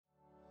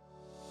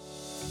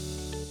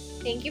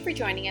Thank you for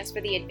joining us for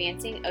the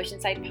Advancing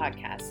Oceanside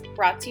podcast,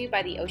 brought to you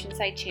by the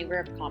Oceanside Chamber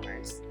of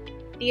Commerce.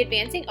 The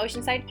Advancing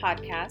Oceanside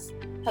podcast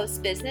hosts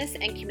business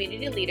and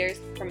community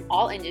leaders from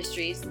all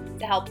industries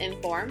to help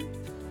inform,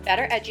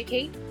 better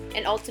educate,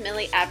 and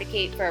ultimately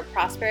advocate for a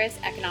prosperous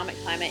economic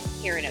climate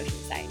here in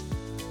Oceanside.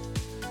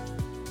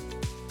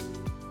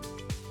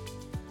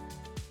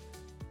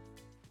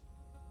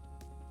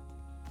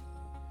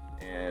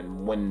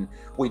 And when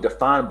we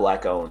define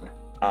Black-owned,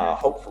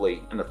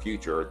 hopefully in the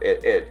future,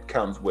 it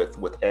comes with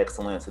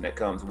excellence, and it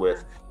comes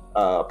with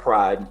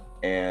pride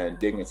and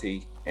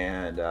dignity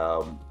and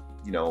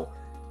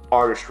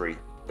artistry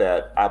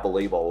that I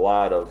believe a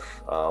lot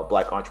of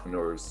Black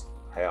entrepreneurs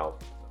have.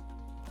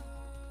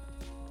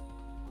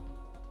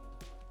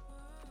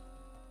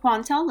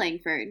 Quantal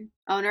Langford,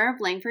 owner of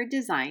Langford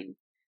Design,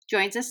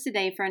 joins us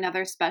today for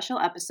another special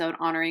episode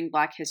honoring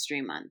Black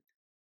History Month.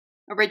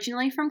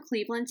 Originally from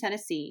Cleveland,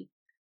 Tennessee,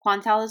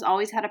 Quantal has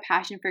always had a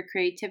passion for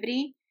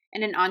creativity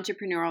and an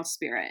entrepreneurial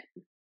spirit.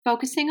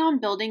 Focusing on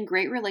building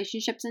great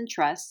relationships and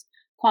trust,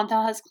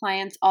 Quantal has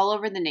clients all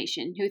over the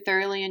nation who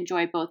thoroughly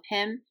enjoy both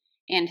him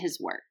and his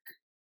work.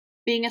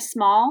 Being a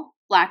small,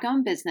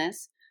 Black-owned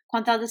business,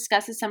 Quantal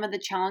discusses some of the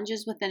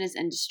challenges within his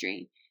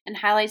industry and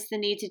highlights the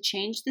need to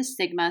change the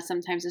stigma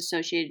sometimes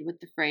associated with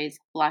the phrase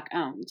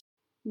Black-owned.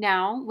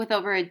 Now, with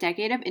over a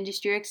decade of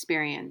industry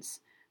experience,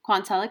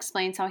 Quantal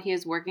explains how he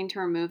is working to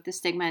remove the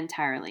stigma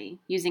entirely,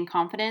 using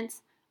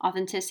confidence,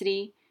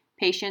 authenticity,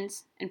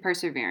 patience, and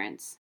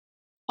perseverance.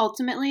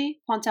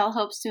 Ultimately, Quantal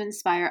hopes to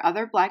inspire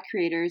other Black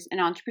creators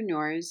and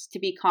entrepreneurs to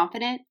be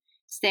confident,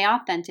 stay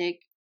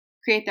authentic,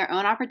 create their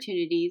own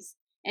opportunities,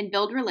 and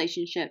build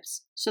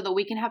relationships so that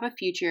we can have a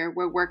future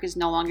where work is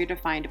no longer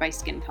defined by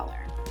skin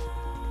color.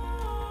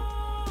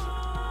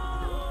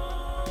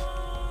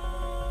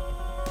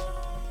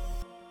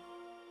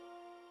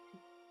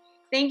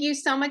 Thank you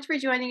so much for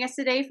joining us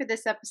today for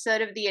this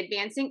episode of the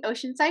Advancing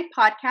Oceanside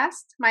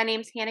podcast. My name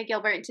is Hannah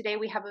Gilbert, and today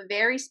we have a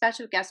very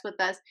special guest with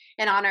us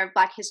in honor of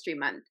Black History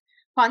Month,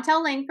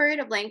 Quantal Langford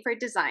of Langford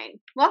Design.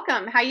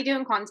 Welcome. How you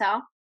doing,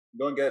 Quantal?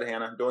 Doing good,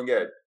 Hannah. Doing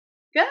good.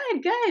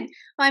 Good.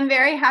 Well, I'm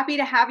very happy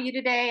to have you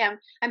today.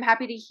 I'm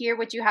happy to hear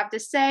what you have to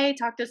say.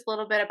 Talk to us a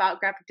little bit about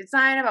graphic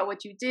design, about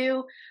what you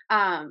do.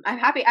 I'm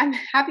happy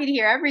to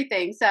hear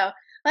everything. So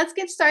let's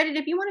get started.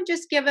 If you want to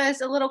just give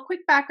us a little quick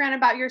background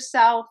about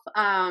yourself,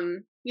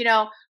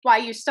 why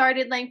you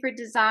started Langford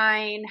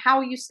Design,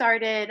 how you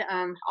started,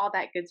 all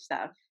that good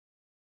stuff.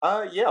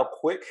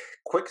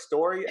 Quick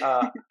story.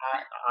 I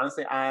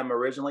am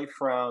originally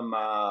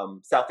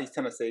from Southeast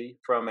Tennessee,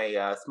 from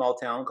a small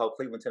town called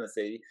Cleveland,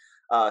 Tennessee.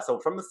 So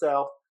from the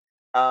South.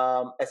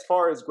 As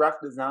far as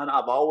graphic design,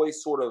 I've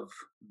always sort of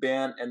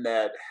been in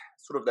that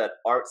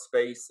art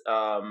space.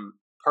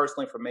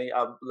 Personally, for me,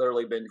 I've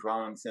literally been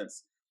drawing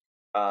since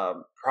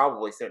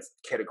probably since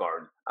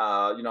kindergarten.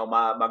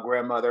 My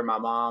grandmother, my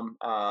mom,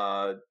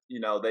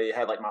 they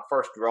had like my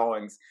first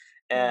drawings,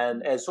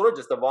 and it sort of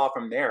just evolved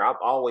from there.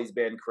 I've always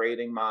been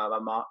creating. My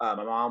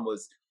mom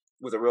was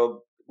a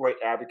real great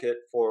advocate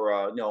for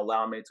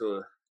allowing me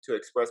to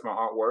express my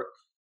artwork.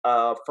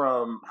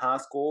 From high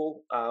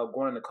school,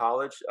 going into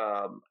college,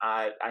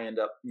 I ended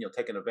up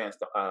taking advanced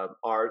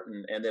art,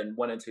 and then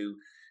went into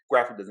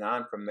graphic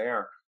design from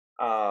there.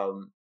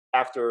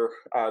 After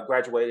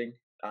graduating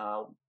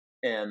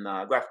in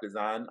graphic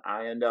design,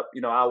 I end up,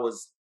 I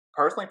was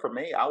personally, for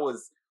me, I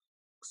was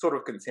sort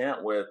of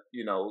content with,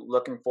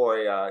 looking for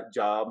a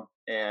job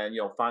and,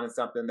 finding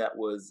something that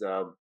was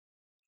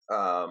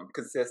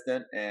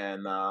consistent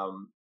and,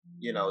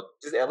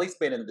 just at least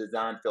being in the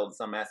design field in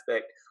some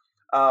aspect.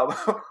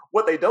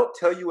 What they don't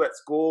tell you at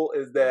school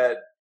is that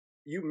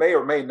you may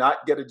or may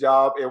not get a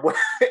job in what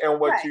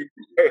Right. you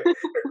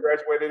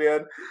graduated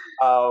in.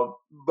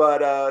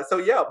 But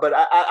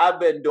I've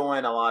been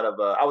doing a lot of,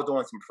 I was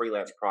doing some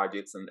freelance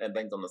projects and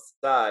things on the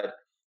side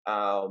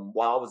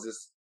while I was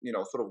just,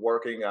 sort of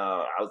working.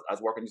 I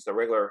was working just a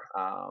regular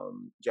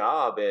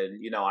job, and,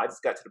 I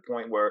just got to the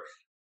point where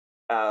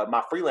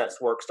my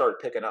freelance work started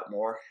picking up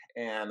more,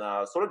 and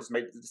sort of just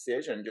made the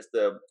decision just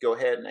to go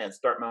ahead and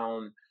start my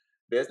own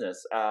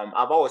business.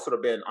 I've always sort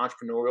of been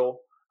entrepreneurial.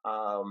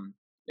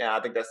 Yeah,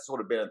 I think that's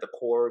sort of been at the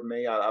core of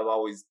me. I've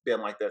always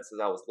been like that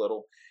since I was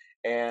little,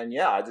 and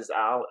yeah,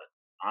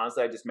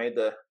 honestly, I just made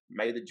the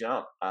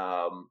jump.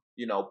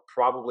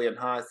 Probably in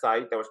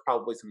hindsight, there was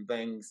probably some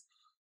things.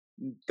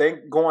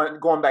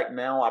 Going back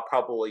now, I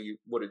probably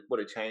would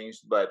have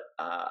changed, but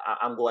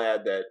I'm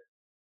glad that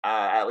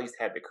I at least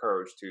had the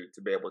courage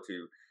to be able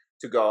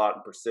to go out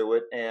and pursue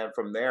it, and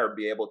from there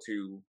be able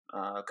to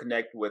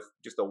connect with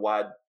just a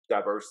wide,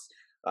 diverse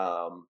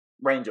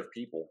range of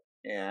people.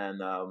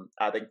 And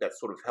I think that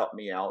sort of helped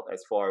me out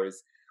as far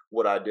as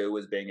what I do,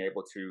 is being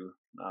able to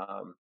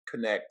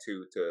connect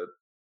to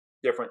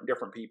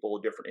different people,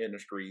 different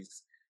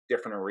industries,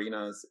 different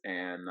arenas,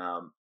 and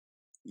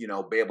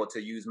be able to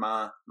use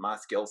my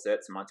skill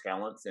sets, my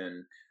talents,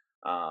 and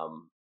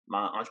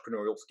my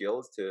entrepreneurial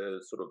skills to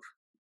sort of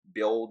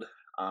build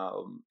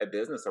a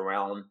business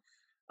around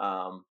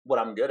what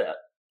I'm good at.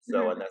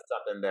 So, and that's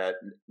something that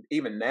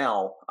even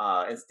now,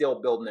 and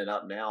still building it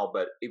up now,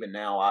 but even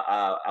now,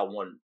 I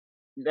want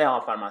now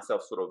I find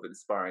myself sort of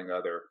inspiring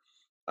other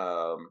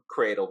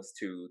creatives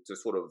to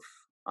sort of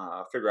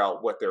figure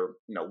out what they're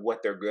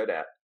what they're good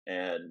at,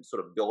 and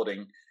sort of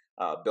building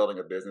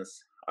a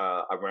business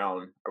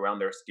around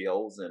their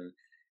skills, and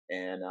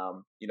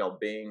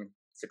being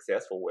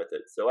successful with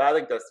it. So I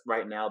think that's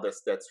right now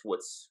that's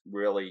what's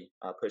really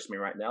pushed me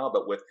right now.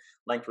 But with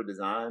Langford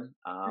Design,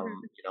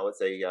 Mhm.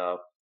 it's a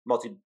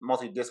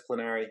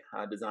multidisciplinary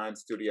design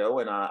studio,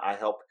 and I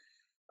help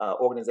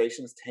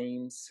organizations,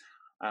 teams,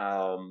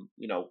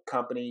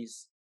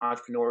 companies,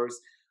 entrepreneurs,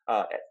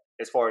 uh,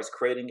 as far as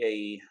creating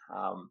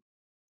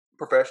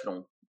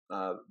professional,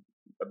 a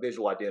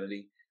visual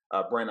identity,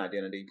 brand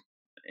identity,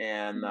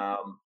 and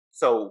Mhm.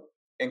 so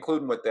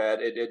including with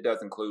that, it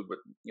does include with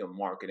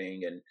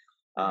marketing, and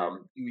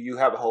Mhm. you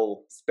have a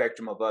whole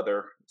spectrum of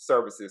other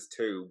services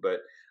too.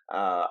 But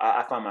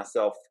I find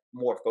myself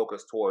more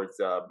focused towards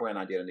brand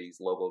identities,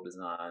 logo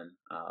design,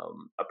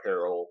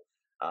 apparel,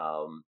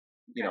 um,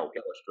 Okay.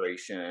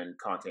 illustration,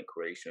 content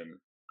creation,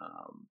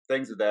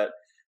 things of that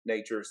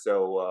nature.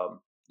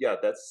 So yeah,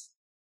 that's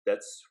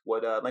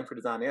what Langford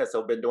Design is.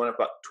 So I've been doing it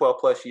for about 12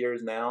 plus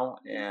years now,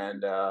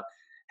 and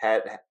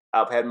had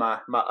I've had my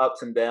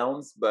ups and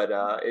downs, but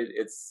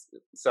it's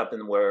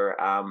something where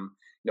I'm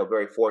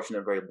very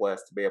fortunate, very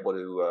blessed to be able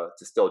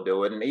to still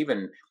do it, and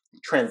even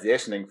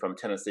transitioning from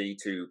Tennessee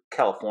to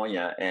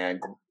California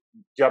and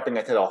jumping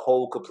into a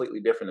whole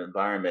completely different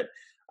environment.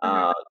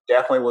 Mhm.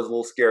 Definitely was a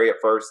little scary at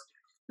first,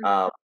 Mhm.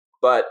 uh,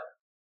 but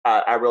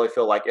I really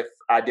feel like if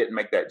I didn't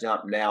make that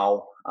jump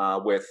now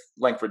with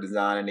Langford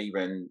Design, and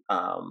even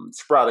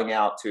sprouting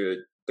out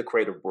to the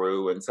Creative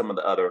Brew and some of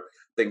the other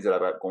things that I've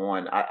got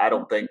going, I Mhm.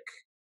 don't think,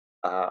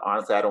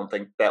 honestly, I don't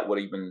think that would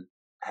even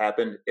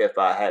happen if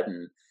I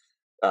hadn't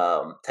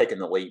taken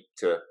the leap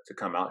to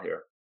come out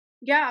here.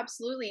 Yeah,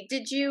 absolutely.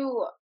 Did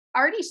you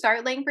already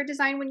start Langford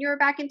Design when you were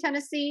back in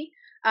Tennessee?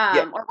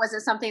 Yeah, Or was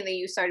it something that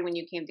you started when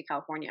you came to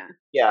California?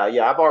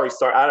 yeah. I've already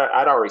started.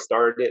 I'd already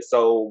started it.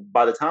 So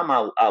by the time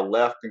I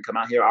left and come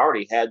out here, I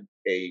already had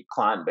a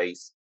client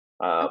base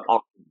Okay.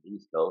 on the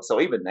East Coast.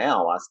 So even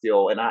now, I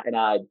still and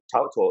I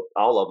talked to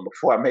all of them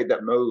before I made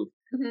that move.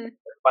 Mhm.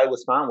 I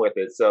was fine with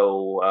it.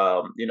 So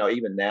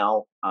even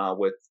now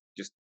with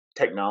just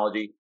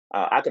technology,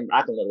 I can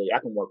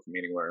work from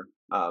anywhere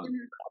Mhm.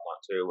 I want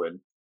to, and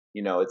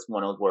it's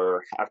one of those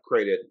where I've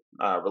created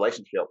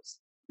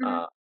relationships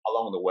Mhm.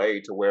 along the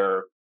way to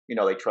where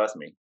they trust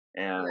me,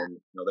 Yeah.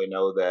 and they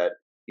know that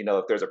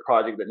if there's a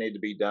project that needs to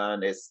be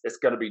done, it's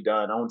going to be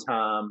done on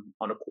time.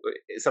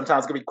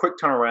 Sometimes it's going to be quick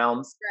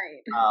turnarounds.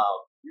 Right. Um,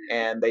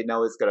 and they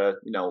know it's gonna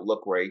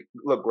look great,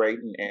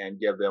 and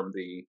give them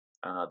the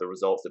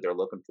results that they're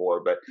looking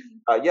for. But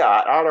Mhm. yeah,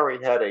 I'd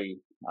already had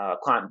a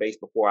client base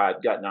before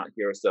I'd gotten out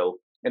here. So,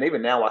 and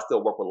even now, I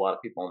still work with a lot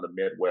of people on the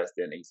Midwest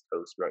and East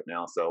Coast right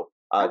now. So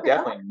Okay.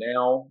 definitely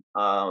now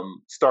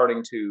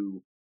starting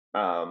to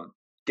um,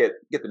 get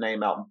the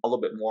name out a little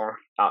bit more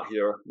out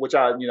here, which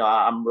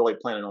I'm really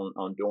planning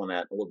on doing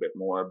that a little bit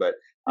more. But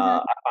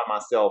Mhm. I find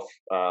myself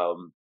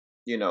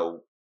you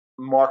know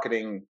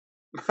marketing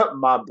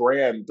my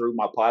brand through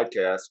my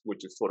podcast,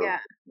 which is sort of Yeah.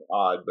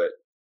 odd, but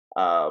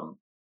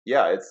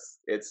yeah, it's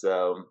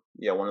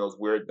yeah, one of those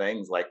weird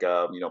things. Like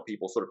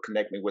people sort of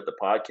connect me with the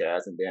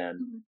podcast, and then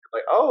Mhm.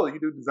 like, oh, you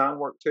do design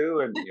work too,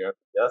 and yeah,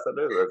 yes, I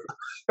do.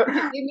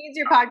 It means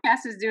your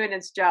podcast is doing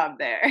its job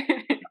there.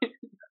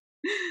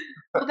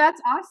 Well,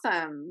 that's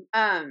awesome.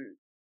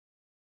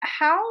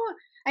 How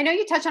I know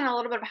you touched on a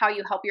little bit of how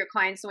you help your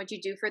clients and what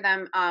you do for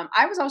them.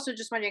 I was also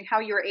just wondering how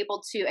you were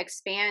able to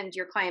expand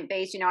your client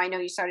base. I know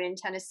you started in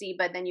Tennessee,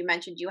 but then you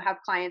mentioned you have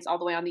clients all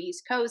the way on the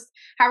East Coast.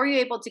 How are you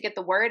able to get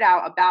the word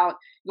out about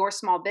your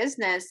small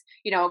business,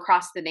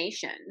 across the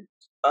nation?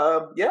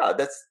 Yeah,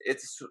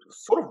 it's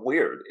sort of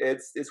weird.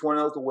 It's one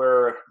of those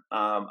where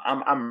I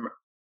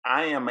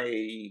am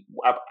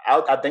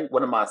I think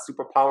one of my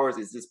superpowers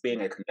is just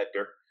being a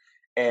connector,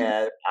 Mhm.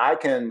 and I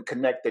can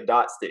connect the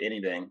dots to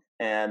anything.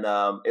 And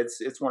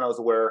it's one of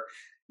those where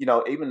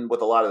even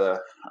with a lot of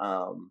the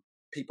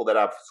people that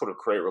I've sort of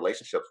created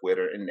relationships with,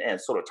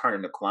 and sort of turned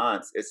into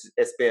clients,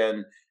 it's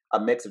been a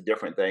mix of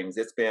different things.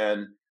 It's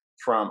been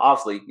from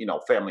obviously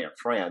family and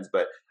friends,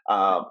 but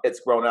it's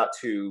grown out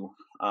to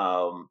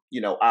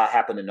I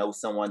happen to know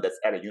someone that's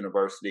at a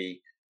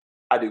university.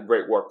 I do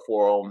great work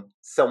for them.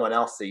 Someone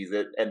else sees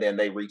it, and then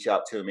they reach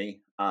out to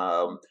me.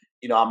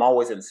 I'm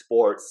always in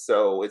sports,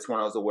 so it's one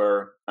of those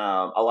where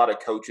a lot of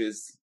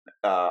coaches,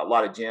 a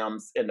lot of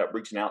gyms end up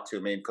reaching out to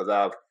me because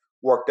I've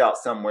worked out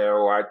somewhere,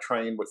 or I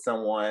trained with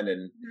someone,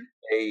 and Mhm.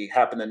 they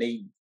happen to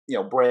need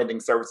branding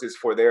services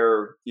for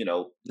their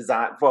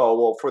design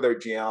for their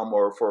gym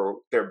or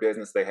for their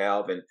business they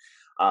have, and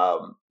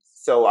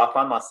so I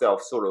find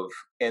myself sort of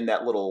in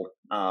that little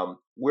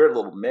weird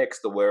little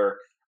mix to where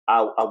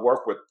I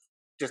work with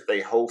just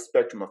a whole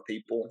spectrum of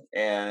people,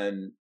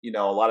 and a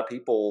lot of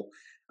people,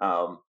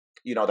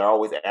 they're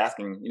always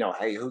asking,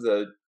 hey,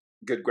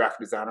 good graphic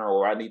designer,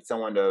 or I need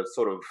someone to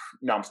sort of,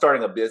 I'm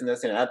starting a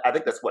business. And I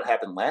think that's what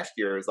happened last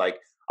year is like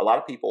a lot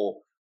of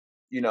people,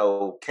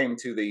 came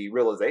to the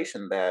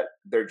realization that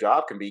their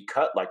job can be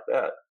cut like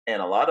that.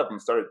 And a lot of them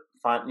started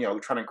trying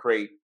to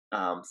create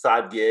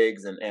side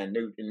gigs and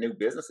new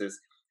businesses.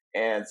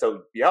 And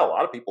so, yeah, a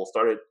lot of people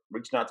started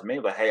reaching out to me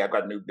like, "Hey, I've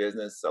got a new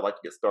business. I'd like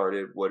to get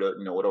started. What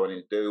do I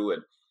need to do?"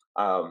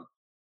 Um,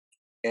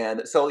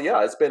 and so,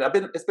 yeah, it's been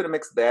a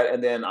mix of that.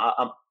 And then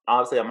I'm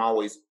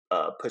always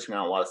pushing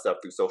out a lot of stuff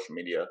through social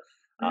media.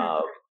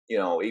 Mhm.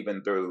 Uh,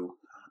 even through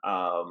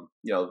from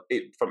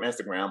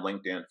Instagram,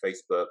 LinkedIn,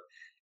 Facebook,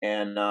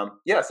 and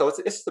yeah, so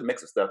it's just a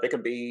mix of stuff. It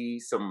can be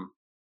some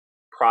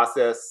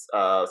process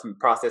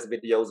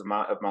videos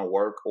of my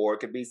work, or it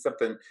could be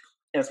something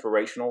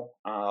inspirational,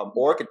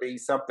 or it could be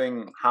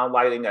something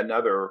highlighting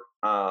another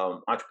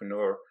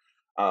entrepreneur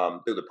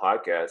through the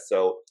podcast.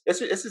 So it's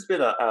just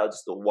been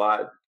just a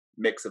wide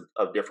mix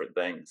of different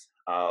things.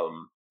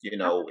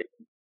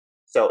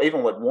 So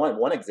even with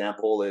one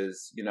example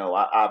is,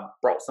 I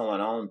brought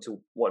someone on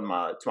to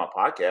my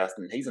podcast,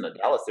 and he's in the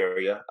Dallas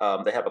area.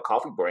 They have a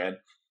coffee brand,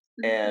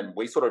 Mhm. and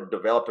we sort of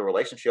developed a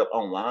relationship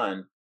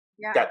online,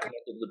 Yeah. got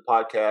connected with the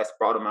podcast,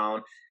 brought him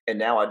on, and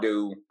now I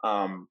do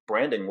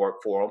branding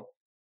work for him. Wow.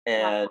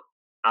 And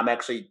I'm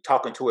actually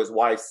talking to his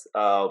wife's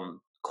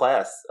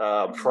class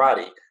Mhm.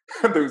 Friday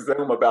through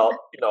Zoom about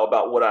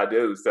what I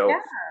do. Yeah.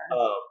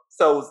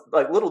 So it's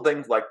like little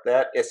things like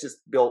that. It's just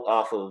built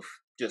off of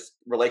just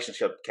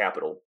relationship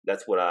capital.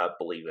 That's what I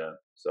believe in.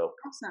 So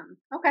Awesome.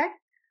 Okay.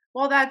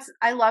 Well,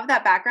 I love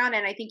that background.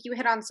 And I think you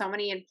hit on so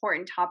many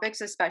important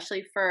topics,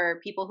 especially for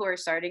people who are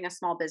starting a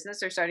small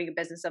business or starting a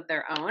business of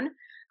their own.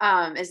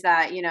 Is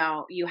that,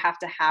 you have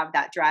to have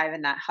that drive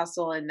and that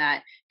hustle and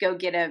that go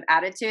get 'em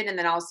attitude. And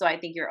then also, I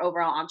think your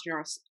overall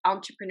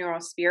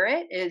entrepreneurial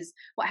spirit is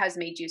what has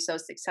made you so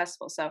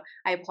successful. So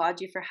I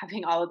applaud you for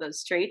having all of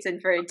those traits and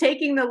for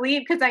taking the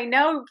leap, because I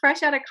know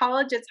fresh out of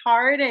college, it's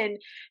hard. And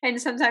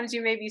sometimes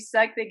you may be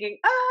stuck thinking,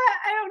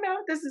 I don't know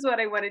if this is what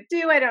I want to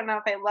do. I don't know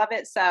if I love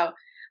it. So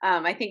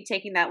I think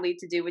taking that leap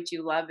to do what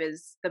you love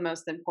is the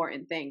most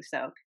important thing.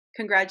 So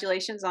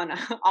congratulations on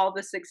all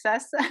the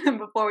success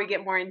before we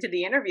get more into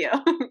the interview.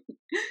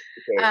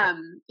 okay.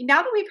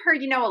 Now that we've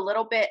heard, a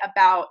little bit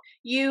about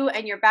you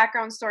and your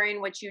background story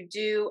and what you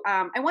do,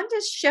 I wanted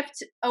to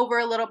shift over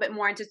a little bit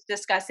more into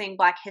discussing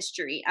Black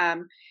history,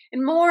 and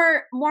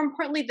more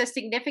importantly, the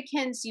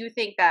significance you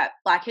think that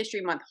Black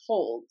History Month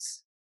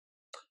holds.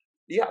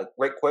 Yeah,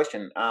 great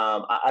question.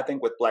 I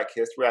think with Black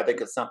History, I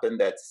think it's something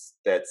that's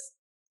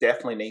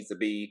definitely needs to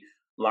be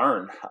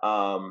learned.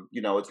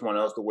 It's one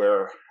of those to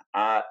where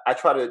I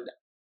try to,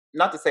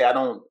 not to say I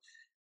don't.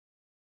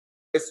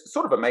 It's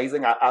sort of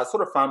amazing. I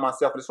sort of find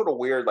myself. It's sort of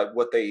weird, like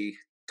what they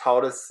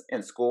taught us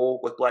in school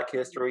with Black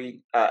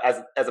History,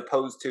 as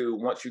opposed to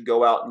once you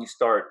go out and you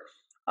start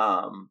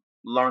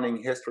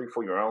learning history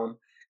for your own.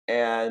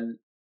 And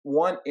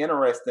one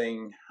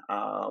interesting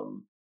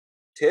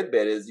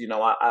tidbit is,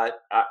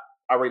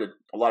 I read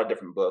a lot of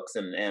different books,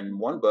 and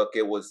one book,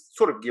 it was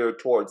sort of geared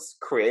towards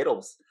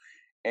creatives,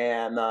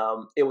 and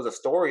it was a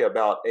story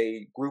about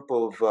a group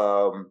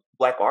of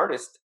Black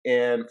artists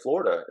in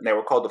Florida, and they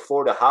were called the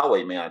Florida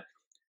Highwaymen.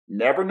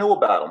 Never knew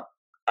about them,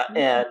 Mhm.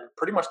 and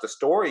pretty much the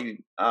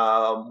story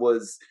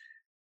was,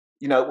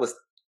 it was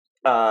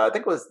I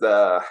think it was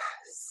the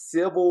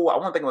civil. I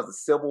want to think it was the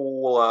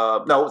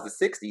civil. No, it was the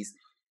 '60s,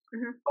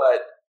 Mhm.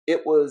 but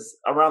it was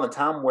around the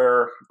time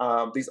where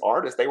these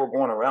artists, they were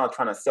going around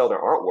trying to sell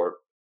their artwork.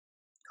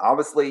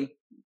 Obviously,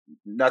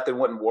 nothing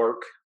wouldn't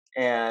work,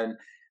 and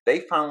they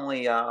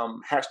finally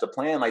hatched a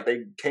plan. Like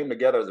they came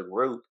together as a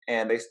group,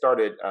 and they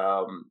started.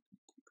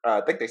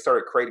 I think they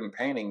started creating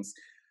paintings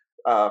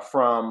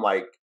from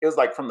like it was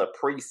like from the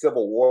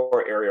pre-Civil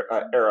War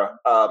era.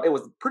 It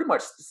was pretty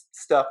much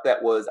stuff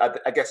that was,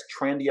 I guess,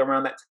 trendy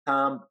around that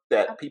time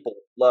that people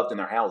loved in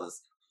their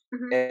houses,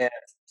 Mhm. and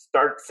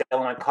started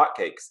selling like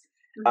hotcakes.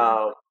 Mhm.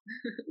 Uh,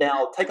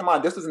 Now, take in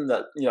mind, this was in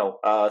the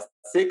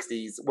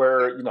 '60s,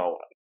 where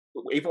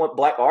even with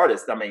Black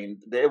artists, I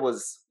mean, it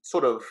was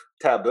sort of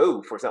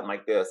taboo for something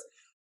like this.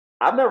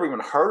 I've never even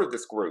heard of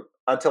this group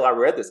until I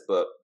read this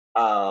book.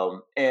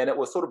 And it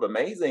was sort of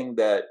amazing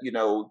that,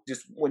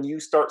 just when you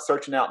start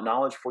searching out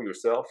knowledge for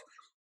yourself,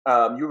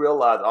 you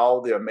realize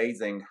all the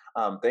amazing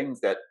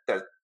things that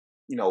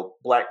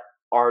Black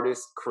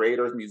artists,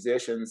 creators,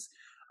 musicians,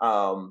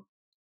 um,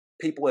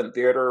 people in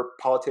theater,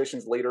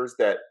 politicians, leaders,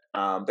 that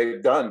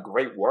they've done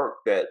great work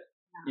that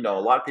a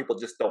lot of people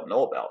just don't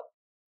know about.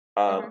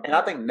 Mhm. And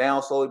I think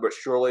now, slowly but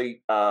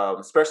surely,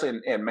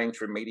 especially in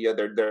mainstream media,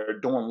 they're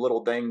doing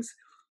little things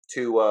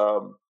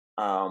to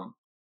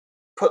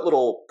put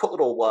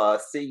little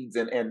seeds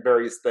in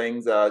various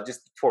things.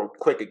 Just for a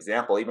quick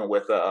example, even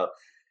with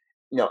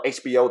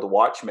HBO, The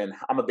Watchmen.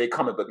 I'm a big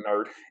comic book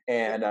nerd,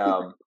 and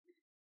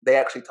they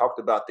actually talked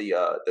about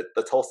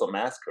the Tulsa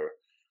massacre,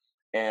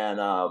 and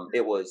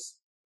it was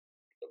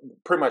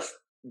pretty much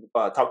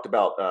talked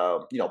about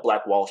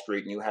Black Wall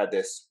Street, and you had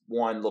this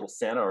one little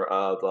center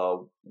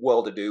of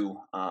well-to-do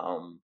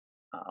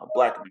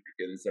Black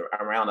Americans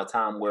around a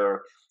time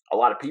where a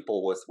lot of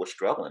people was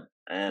struggling,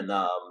 and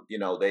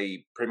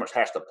they pretty much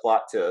hatched a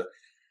plot to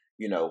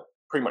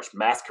pretty much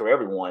massacre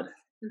everyone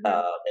Mm-hmm.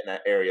 in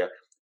that area.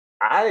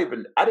 I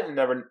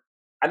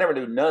never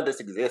knew none of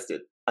this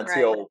existed Right.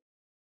 until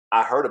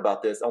I heard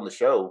about this on the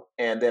show,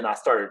 and then I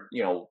started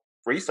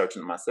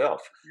researching it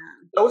myself.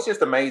 Yeah. So it's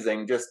just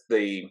amazing, just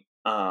the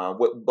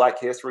what Black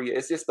history.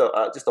 It's just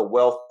a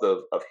wealth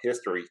of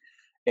history,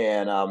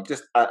 and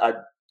just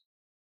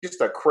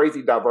a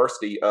crazy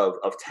diversity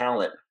of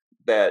talent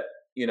that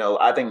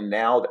I think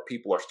now that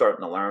people are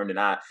starting to learn, and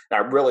I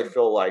really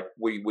feel like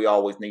we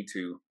always need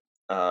to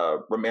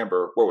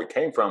remember where we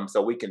came from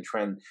so we can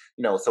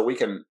so we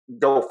can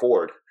go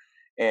forward.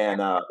 And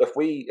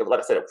like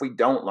I said, if we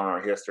don't learn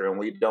our history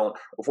and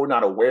if we're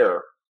not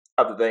aware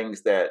of the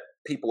things that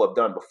people have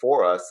done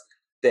before us,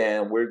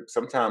 then we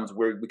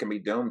can be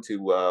doomed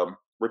to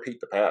repeat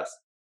the past.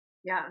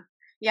 Yeah.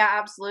 Yeah,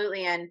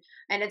 absolutely. And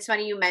it's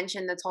funny you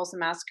mentioned the Tulsa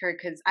massacre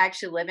because I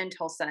actually live in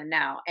Tulsa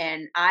now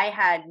and I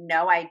had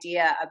no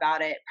idea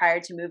about it prior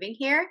to moving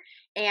here.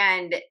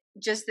 And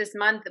just this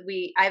month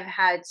I've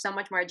had so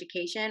much more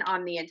education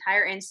on the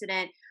entire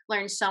incident,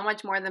 learned so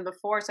much more than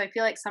before. So I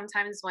feel like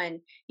sometimes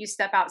when you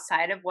step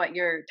outside of what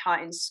you're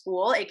taught in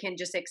school, it can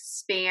just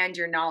expand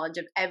your knowledge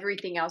of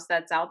everything else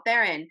that's out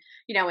there and,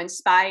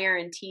 inspire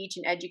and teach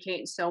and educate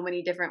in so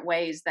many different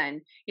ways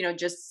than,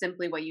 just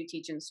simply what you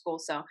teach in school.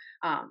 So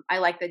I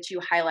like that you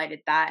highlighted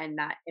that and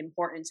that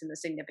importance and the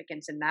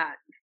significance in that.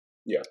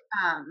 Yeah.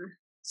 Um,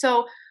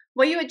 so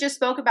what you had just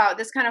spoke about,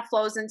 this kind of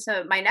flows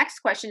into my next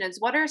question is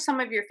what are some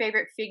of your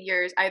favorite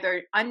figures,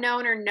 either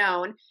unknown or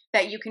known,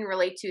 that you can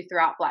relate to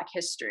throughout Black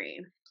history?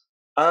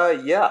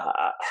 Yeah,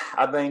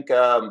 I think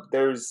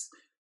there's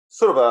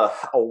sort of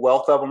a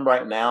wealth of them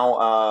right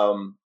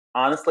now.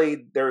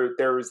 Honestly,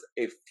 there's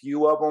a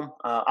few of them.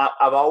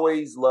 I've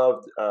always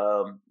loved,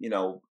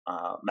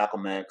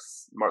 Malcolm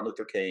X, Martin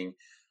Luther King.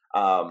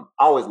 I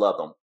always loved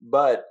them,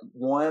 but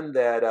one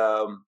that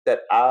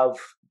I've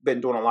been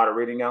doing a lot of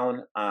reading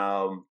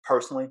on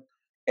personally,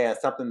 and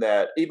something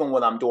that even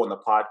when I'm doing the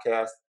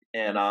podcast,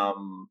 and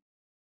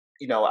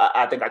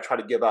I think I try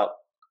to give out.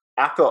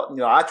 I felt,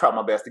 I try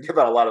my best to give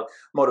out a lot of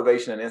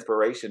motivation and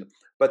inspiration.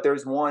 But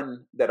there's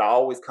one that I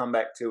always come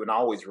back to and I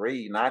always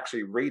read, and I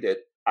actually read it.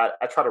 I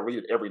try to read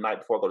it every night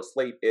before I go to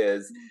sleep.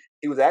 Is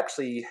He was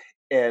actually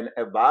an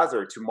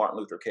advisor to Martin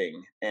Luther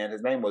King, and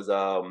his name was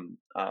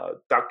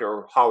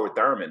Dr. Howard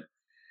Thurman,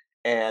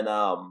 and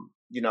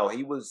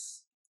he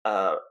was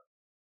a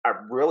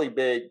really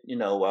big, he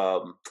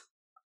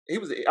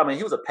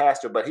was a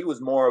pastor, but he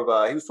was more of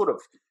a he was sort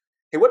of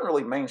he wasn't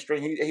really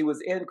mainstream. He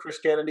was in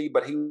Christianity,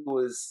 but he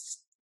was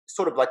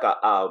sort of like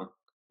a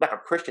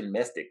Christian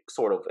mystic,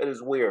 sort of. It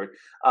is weird,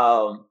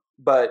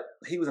 but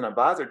he was an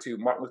advisor to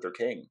Martin Luther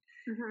King,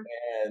 Hmm.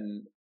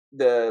 and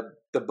the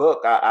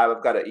book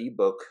I've got an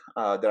ebook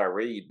that I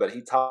read, but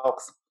he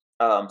talks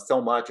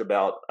so much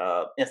about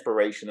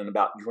inspiration and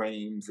about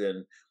dreams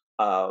and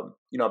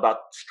about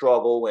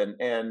struggle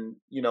and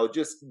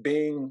just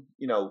being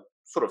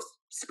sort of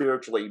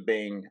spiritually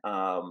being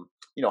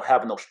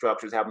having those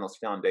structures, having those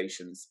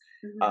foundations,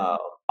 Hmm. uh,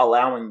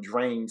 allowing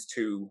dreams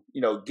to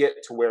get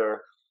to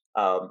where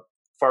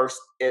first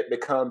it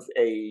becomes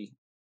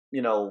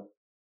you know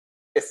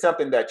it's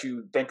something that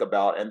you think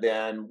about, and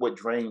then with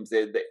dreams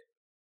it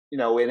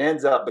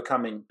ends up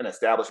becoming an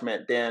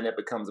establishment, then it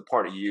becomes a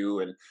part of you,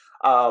 and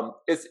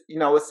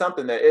it's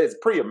something that is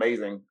pretty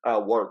amazing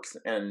works,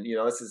 and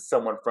this is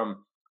someone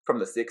from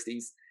the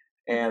 60s,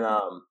 and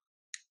Hmm.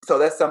 so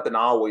that's something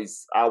I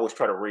always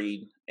try to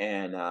read,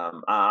 and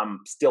I'm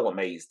still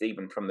amazed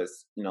even from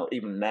this.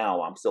 Even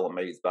now, I'm still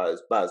amazed by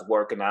his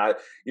work, and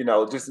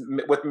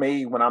with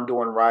me when I'm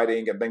doing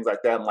writing and things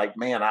like that, I'm like,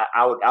 man,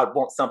 I would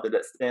want something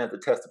that stands the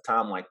test of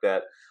time like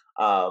that.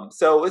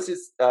 So it's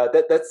just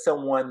that's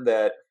someone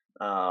that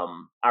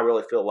I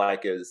really feel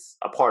like is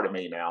a part of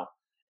me now,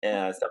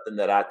 and something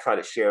that I try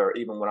to share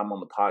even when I'm on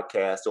the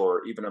podcast,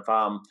 or even if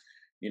I'm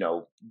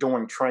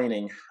doing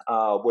training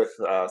with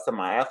some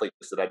of my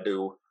athletes that I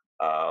do.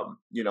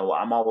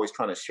 I'm always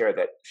trying to share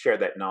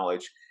that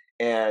knowledge,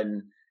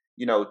 and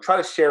try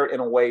to share it in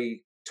a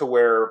way to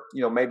where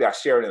maybe I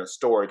share it in a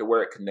story to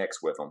where it connects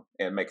with them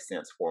and makes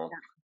sense for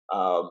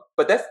them.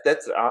 But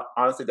that's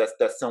honestly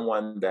that's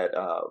someone that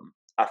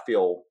I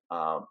feel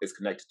is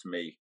connected to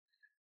me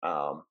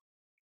um,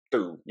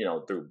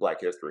 through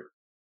Black history.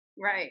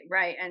 Right,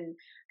 right.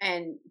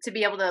 And to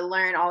be able to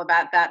learn all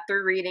about that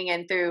through reading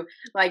and through,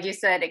 like you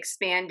said,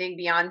 expanding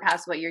beyond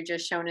past what you're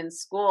just shown in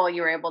school,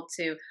 you were able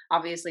to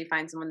obviously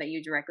find someone that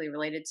you directly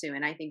related to.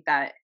 And I think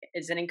that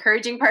is an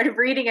encouraging part of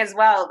reading as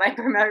well by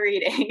promote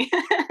reading.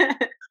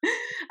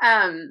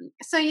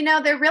 So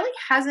there really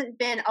hasn't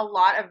been a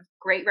lot of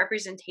great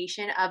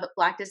representation of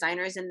Black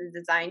designers in the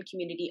design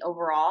community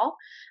overall.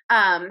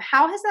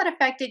 How has that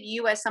affected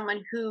you as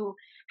someone who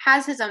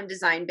has his own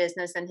design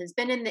business and has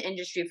been in the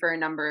industry for a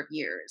number of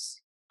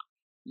years?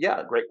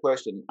 Yeah, great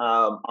question.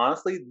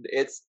 Honestly,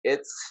 it's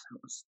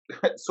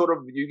sort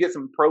of you get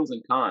some pros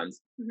and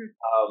cons.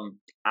 Mhm,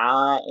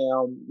 I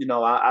am,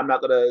 I'm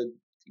not gonna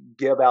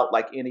give out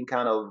like any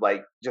kind of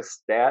like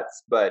just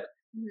stats, but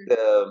mhm.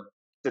 the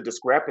the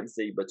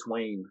discrepancy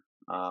between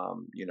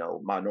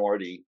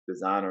minority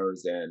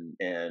designers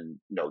and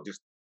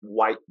just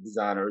white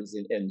designers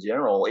in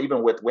general,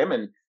 even with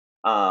women,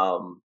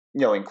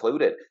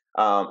 included,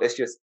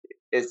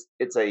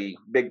 it's a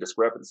big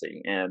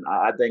discrepancy, and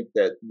I think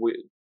that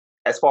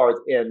as far as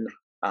in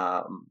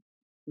um,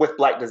 with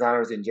black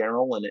designers in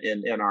general and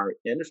in our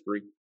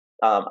industry,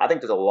 I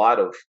think there's a lot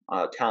of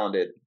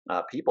talented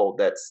people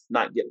that's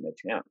not getting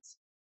a chance.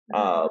 Mhm.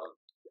 Um,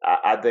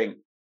 I think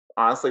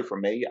honestly, for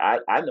me,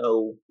 I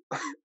know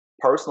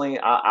personally,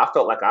 I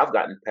felt like I've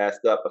gotten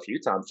passed up a few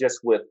times just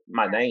with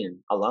my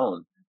name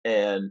alone,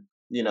 and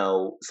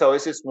so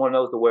it's just one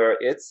of those to where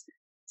it's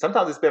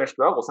sometimes it's been a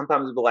struggle.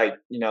 Sometimes it's like,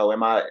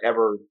 am I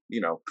ever,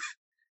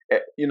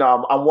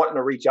 I'm wanting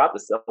to reach out to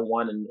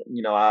someone, and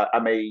I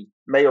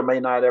may or may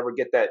not ever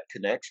get that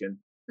connection,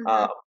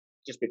 uh, Mhm.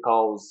 just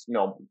because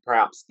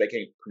perhaps they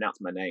can't pronounce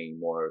my name,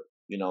 or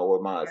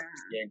my Yeah.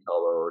 skin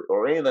color,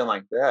 or anything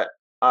like that.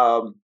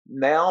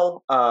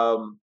 Now,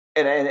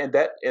 and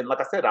that, and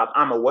like I said,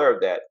 I'm aware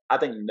of that. I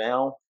think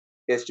now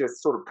it's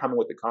just sort of coming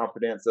with the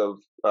confidence of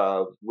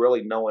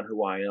really knowing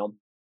who I am,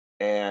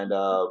 and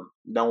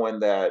knowing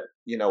that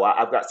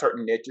I've got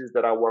certain niches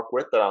that I work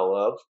with that I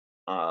love.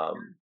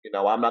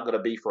 I'm not going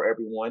to be for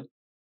everyone,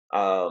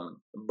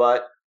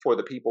 but for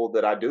the people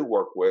that I do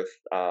work with,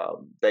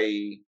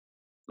 they,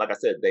 like I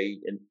said, they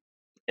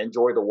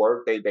enjoy the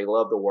work. They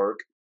love the work,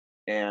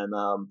 and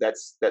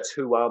that's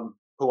who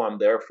I'm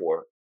there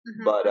for.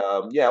 Mhm. But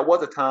yeah, it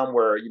was a time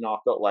where I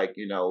felt like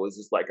it was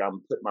just like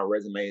I'm putting my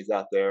resumes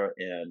out there,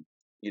 and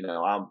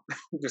I'm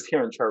just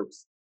hearing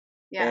chirps,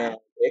 Yeah. and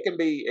it can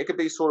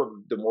be sort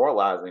of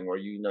demoralizing, where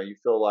you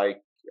feel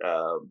like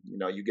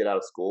you get out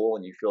of school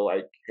and you feel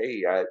like,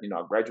 hey, I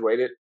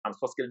graduated, I'm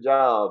supposed to get a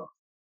job,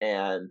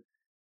 and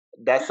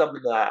that's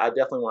something that I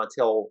definitely want to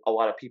tell a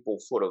lot of people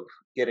sort of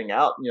getting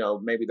out.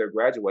 Maybe they're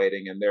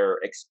graduating and they're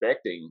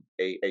expecting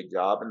a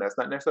job, and that's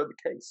not necessarily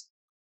the case.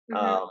 Mhm.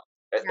 Um,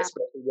 Yeah.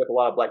 especially with a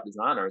lot of black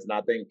designers, and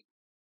I think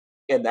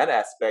in that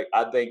aspect,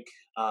 I think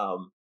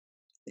um,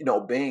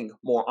 being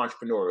more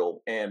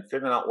entrepreneurial and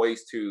figuring out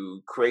ways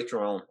to create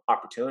your own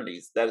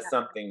opportunities. That is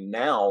something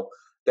now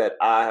that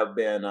I have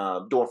been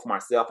doing for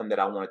myself, and that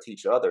I want to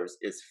teach others,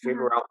 is Mhm.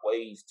 figure out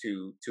ways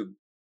to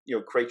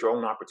create your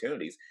own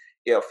opportunities.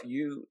 If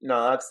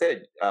like I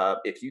said,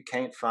 if you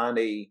can't find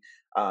a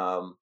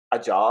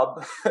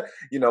job,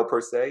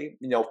 per se,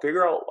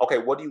 figure out, okay,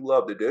 what do you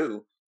love to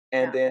do,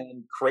 and Yeah.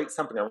 then create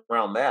something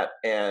around that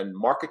and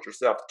market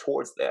yourself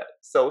towards that.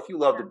 So if you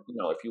love to,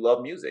 if you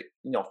love music,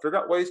 figure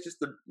out ways just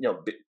to,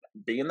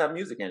 be in that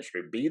music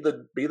industry, be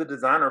the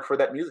designer for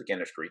that music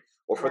industry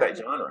or for Yeah. that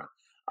genre.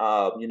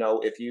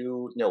 If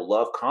you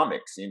love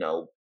comics,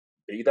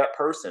 be that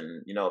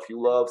person. If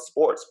you love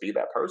sports, be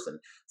that person.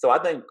 So I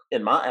think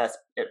in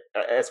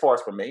as far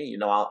as for me,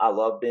 I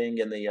love being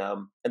in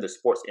the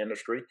sports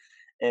industry,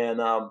 and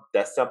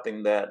that's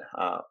something that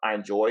I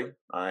enjoy,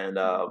 and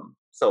Mhm.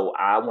 so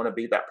I want to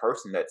be that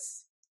person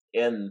that's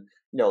in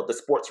the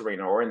sports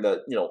arena, or in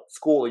the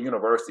school or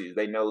universities.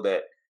 They know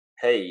that,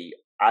 hey,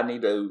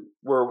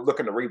 we're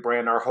looking to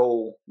rebrand our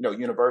whole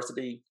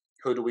university.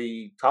 Who do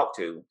we talk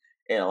to?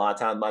 And a lot of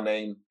times my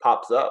name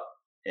pops up,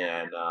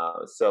 and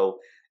so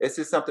it's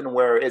just something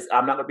where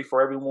I'm not going to be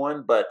for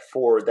everyone, but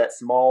for that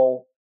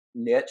small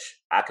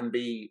niche, I can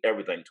be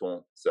everything to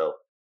them. So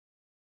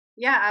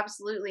Yeah,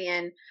 absolutely.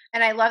 And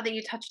I love that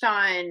you touched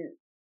on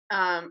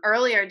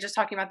earlier, just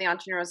talking about the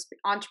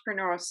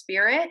entrepreneurial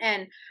spirit,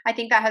 and I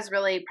think that has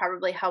really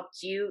probably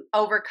helped you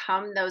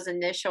overcome those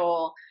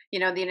initial,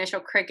 the initial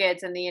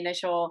crickets and the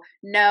initial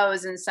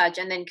no's and such,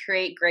 and then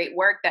create great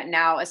work that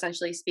now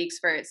essentially speaks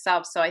for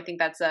itself. So I think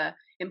that's a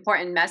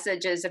important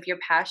message, is if you're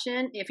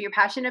passionate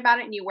about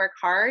it and you work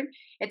hard,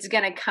 it's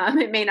gonna come.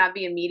 It may not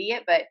be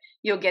immediate, but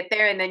you'll get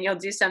there, and then you'll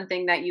do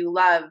something that you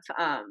love,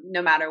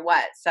 no matter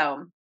what.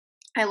 So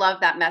I love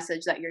that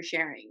message that you're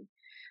sharing.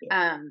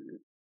 yeah. Um,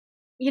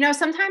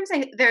 sometimes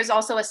there's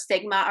also a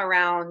stigma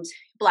around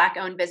Black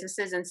owned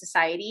businesses in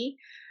society.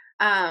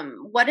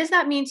 What does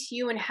that mean to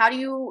you, and how do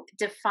you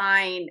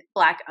define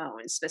Black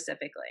owned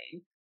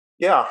specifically?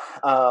 Yeah,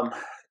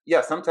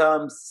 yeah.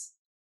 Sometimes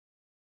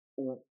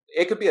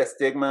it could be a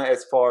stigma,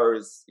 as far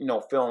as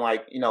feeling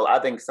like, I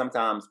think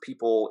sometimes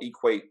people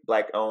equate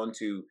black owned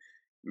to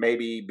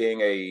maybe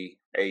being a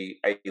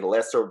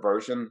lesser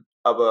version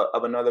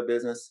of another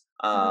business,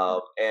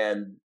 Mhm.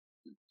 and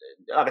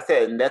like I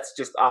said, and that's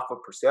just off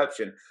of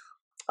perception.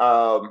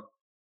 Um,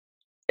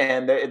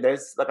 and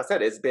there's, like I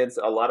said, it's been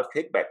a lot of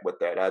kickback with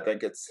that. I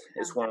think it's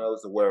one of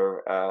those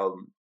where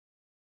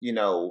you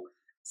know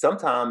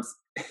sometimes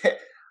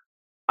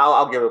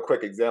I'll give a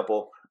quick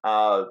example.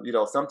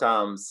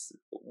 Sometimes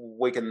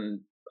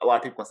a lot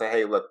of people can say,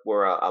 "Hey, look,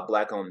 we're a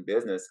black-owned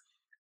business,"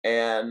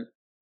 and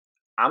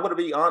I'm going to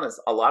be honest.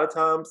 A lot of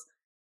times,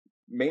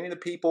 many of the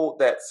people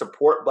that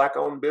support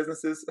Black-owned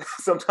businesses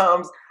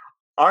sometimes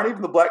aren't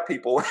even the Black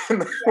people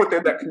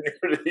within that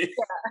community.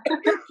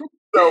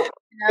 So,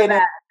 Not and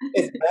bad.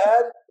 it's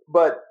bad,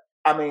 but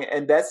I mean,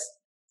 and that's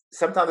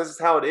sometimes this is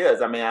how it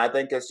is. I mean, I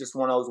think it's just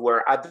one of those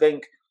where I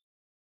think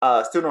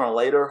sooner or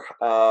later,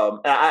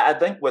 I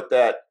think with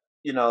that,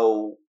 you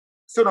know,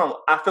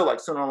 I feel like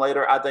sooner or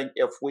later, I think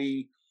if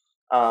we,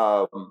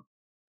 um,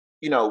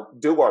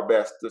 do our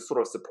best to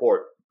sort of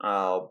support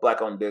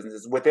Black-owned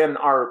businesses within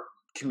our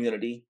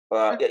community,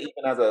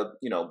 even as a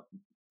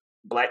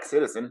Black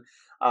citizen,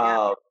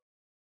 Yeah.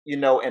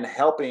 uh, and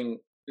helping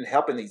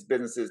these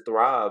businesses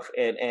thrive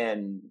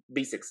and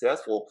be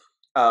successful.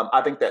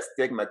 I think that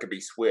stigma could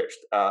be switched.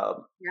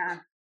 Yeah.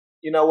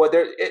 You know what?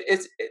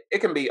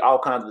 It can be all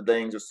kinds of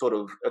things that sort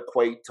of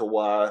equate to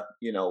why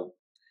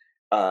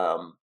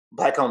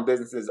Black-owned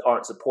businesses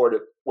aren't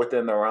supported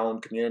within their own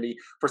community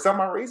for some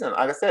odd reason.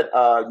 Like I said,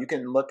 you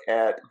can look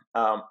at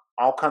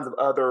all kinds of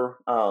other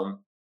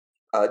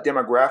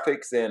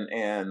demographics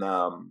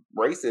and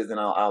races, and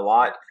a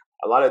lot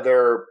of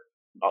their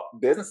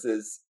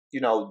businesses,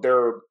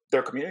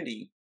 their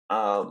community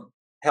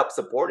help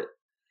support it.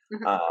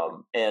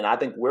 Mhm. And I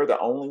think we're the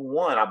only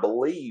one, I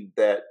believe,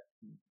 that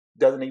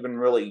doesn't even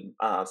really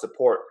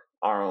support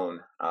our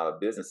own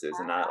businesses.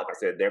 And like I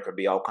said, there could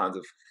be all kinds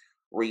of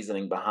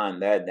reasoning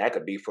behind that, and that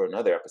could be for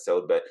another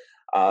episode.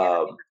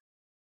 Yeah.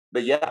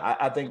 But yeah,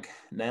 I think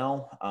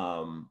now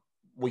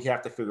we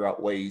have to figure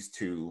out ways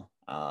to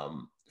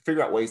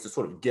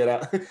sort of get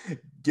out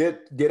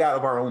get out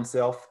of our own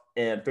self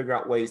and figure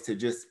out ways to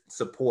just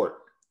support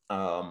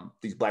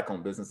these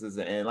Black-owned businesses.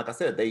 And like I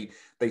said,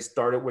 they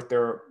started with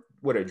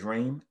a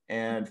dream,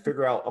 and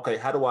figure out, okay,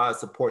 how do I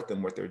support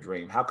them with their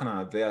dream? How can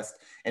I invest?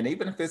 And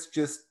even if it's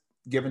just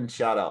giving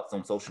shout outs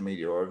on social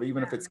media, or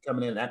even if it's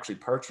coming in and actually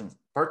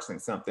purchasing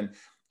something,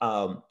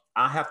 I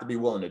have to be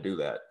willing to do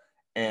that.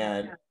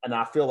 And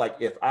I feel like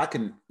if I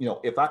can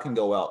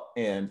go out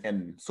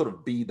and sort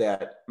of be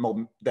that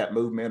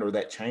movement or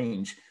that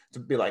change, to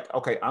be like,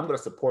 okay, I'm going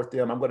to support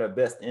them, I'm going to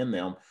invest in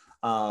them,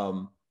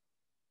 and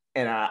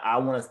I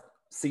want to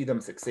see them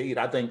succeed.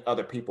 I think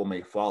other people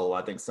may follow.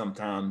 I think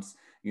sometimes,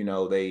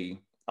 a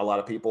lot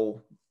of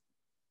people,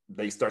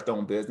 they start their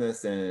own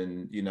business,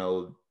 and you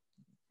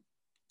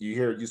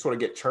sort of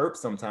get chirped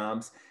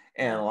sometimes,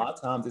 and a lot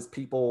of times it's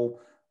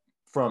people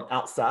from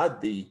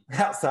outside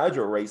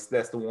your race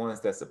that's the ones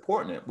that's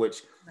supporting it,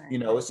 which Right.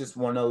 it's just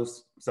one of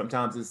those.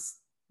 Sometimes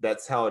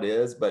that's how it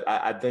is. But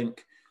I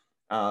think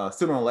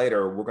sooner or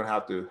later we're going to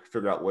have to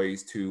figure out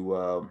ways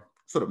to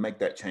sort of make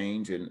that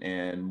change.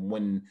 And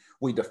when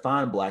we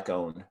define Black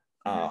owned,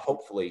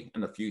 hopefully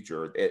in the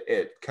future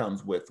it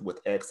comes with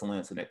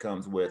excellence, and it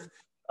comes with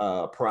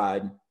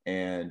pride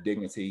and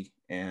dignity,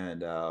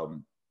 and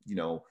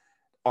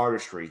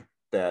artistry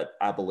that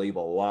I believe a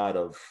lot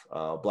of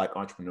Black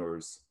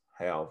entrepreneurs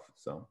have.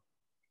 So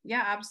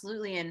Yeah,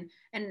 absolutely. And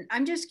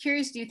I'm just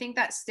curious, do you think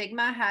that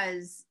stigma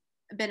has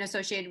been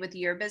associated with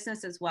your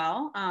business as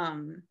well?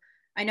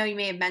 I know you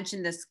may have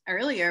mentioned this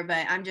earlier,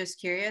 but I'm just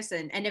curious,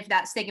 and if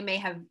that stigma may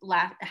have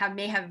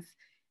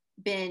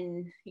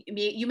been,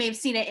 you may have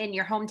seen it in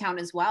your hometown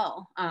as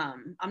well.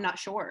 I'm not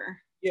sure.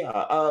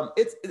 yeah,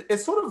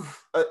 it's sort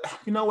of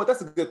you know what,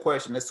 that's a good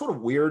question. It's sort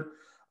of weird.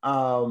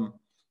 Um,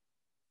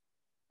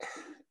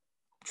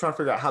 Trying to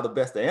figure out how the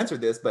best to answer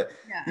this, but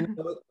Yeah.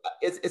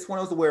 it's one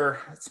of those where,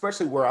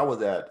 especially where I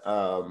was at,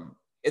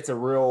 it's a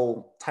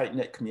real tight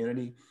knit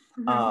community.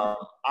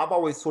 Mhm. I've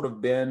always sort of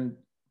been,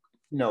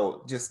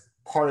 just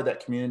part of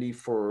that community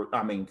for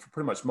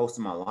pretty much most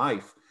of my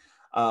life,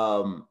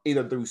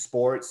 either through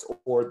sports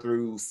or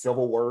through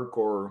civil work,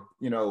 or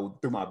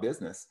through my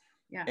business.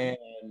 Yeah.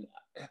 And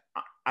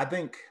I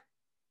think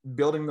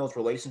building those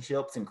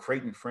relationships and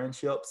creating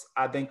friendships,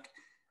 I think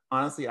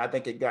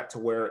it got to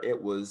where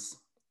it was,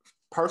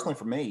 personally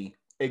for me,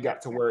 it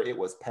got to where it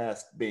was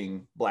past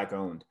being Black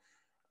owned.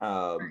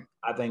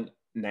 I think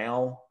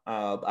now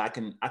I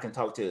can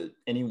talk to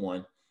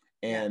anyone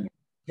Yeah. and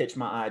pitch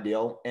my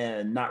ideal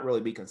and not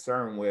really be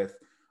concerned with,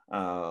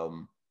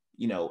 am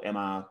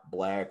I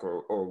Black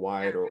or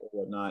white or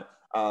whatnot.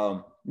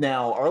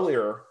 Now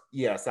earlier,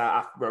 yes,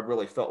 I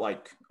really felt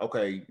like,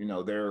 okay,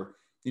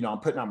 I'm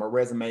putting out my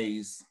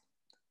resumes.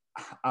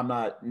 I'm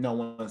not, no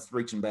one's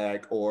reaching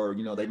back, or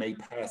they may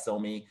pass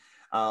on me.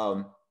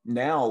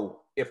 Now,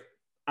 if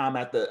I'm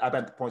at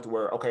the point to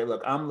where, okay,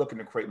 look, I'm looking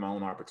to create my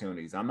own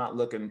opportunities. I'm not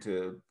looking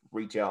to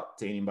reach out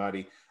to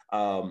anybody.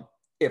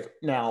 If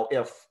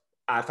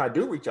I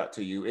do reach out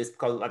to you, it's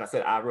because, like I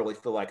said, I really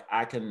feel like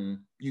I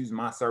can use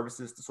my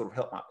services to sort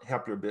of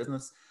help your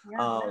business.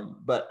 Yeah.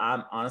 But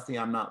I'm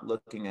not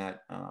looking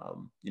at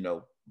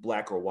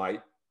Black or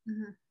white.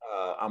 Mhm.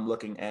 I'm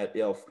looking at,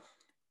 if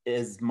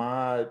is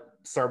my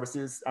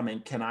services, I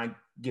mean, can I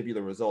give you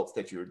the results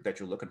that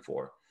you're looking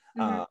for?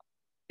 Mhm. Uh,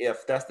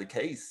 if that's the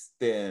case,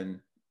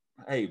 then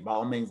hey, by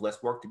all means,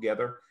 let's work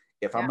together.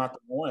 If I'm Yeah. not the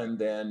one,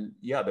 then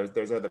yeah,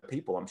 there's other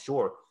people, I'm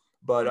sure.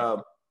 But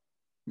Mhm.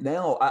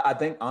 now I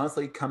think,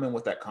 honestly, coming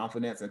with that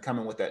confidence and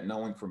coming with that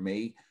knowing for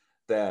me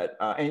that,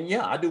 and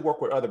yeah, I do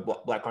work with other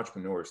Black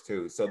entrepreneurs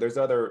too. So there's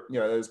other,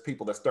 there's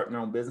people that start their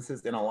own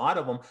businesses, and a lot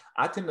of them,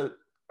 I tend to,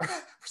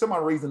 for some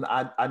odd reason,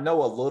 I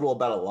know a little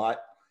about a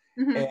lot,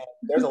 and Mhm.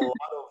 there's a lot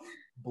of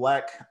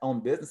Black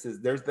owned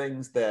businesses. There's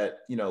things that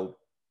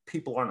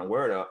people aren't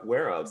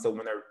aware of. So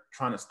when they're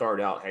trying to start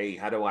out, hey,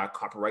 how do I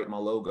copyright my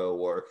logo,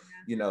 or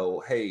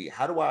hey,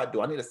 how do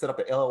I need to set up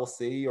an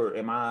LLC, or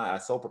am I a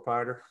sole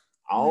proprietor?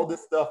 All Mhm.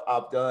 this stuff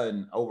I've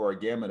done over a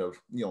gamut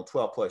of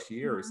 12 plus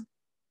years, Mhm.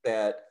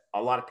 that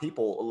a lot of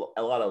people,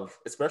 a lot of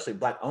especially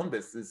Black owned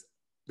businesses,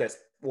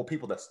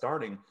 people that's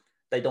starting,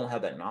 they don't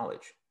have that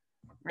knowledge.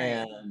 Right.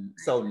 And Right.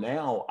 so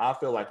now I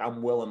feel like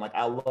I'm willing, like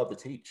I love to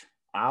teach.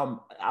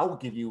 I will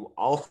give you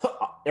all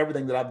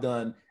everything that I've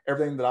done,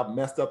 everything that I've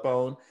messed up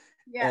on,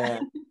 Yeah.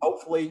 and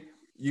hopefully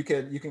you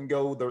can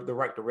go the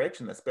right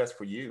direction that's best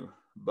for you.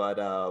 But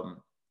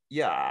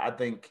yeah, I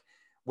think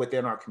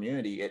within our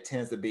community it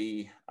tends to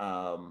be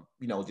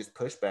just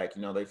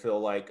pushback. They feel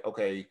like,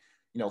 okay,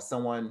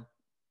 someone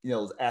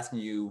is asking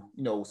you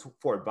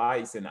for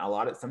advice, and a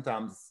lot of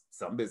sometimes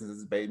some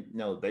businesses they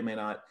may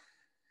not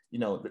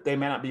they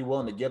may not be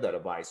willing to give that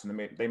advice, and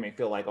they may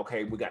feel like,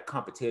 okay, we got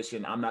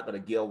competition, I'm not going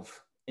to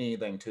give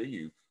anything to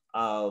you.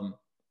 um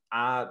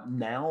I'm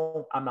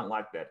not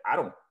like that. I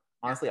don't Yeah.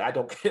 honestly, I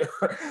don't care.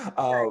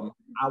 Right.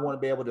 I want to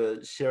be able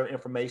to share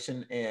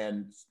information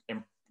and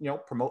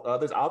promote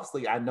others.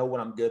 Obviously I know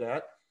what I'm good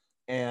at,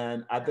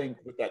 and I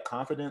think with that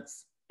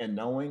confidence and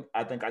knowing,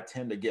 I think I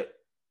tend to get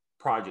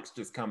projects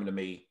just coming to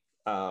me,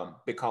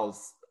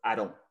 because I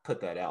don't put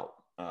that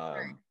out.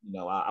 Right.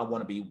 I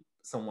want to be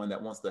someone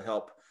that wants to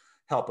help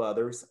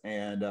others,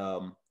 and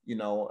I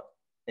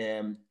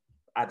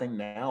think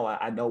now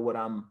I know what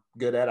I'm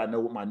good at. I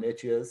know what my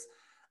niche is.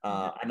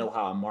 I know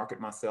how I market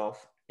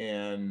myself,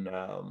 and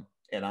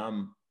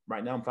I'm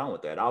right now I'm fine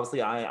with that.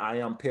 Obviously I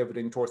am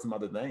pivoting towards some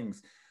other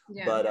things,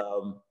 Yeah. but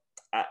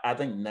I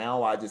think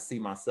now I just see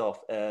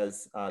myself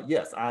as,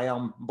 yes, I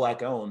am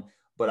Black owned,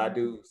 but I Mhm.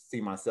 do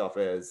see myself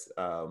as,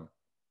 a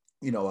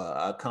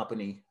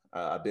company,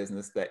 a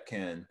business that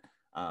can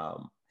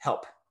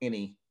help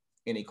any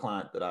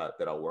client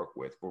that I work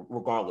with,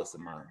 regardless of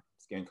my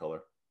skin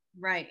color.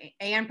 Right.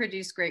 And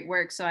produce great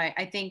work. So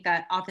I think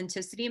that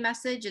authenticity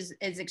message is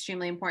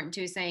extremely important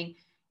too, saying,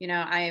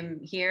 I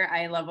am here.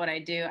 I love what I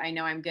do. I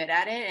know I'm good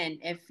at it. And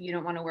if you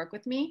don't want to work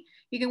with me,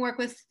 you can work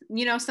with,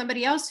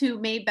 somebody else who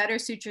may better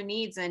suit your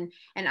needs, and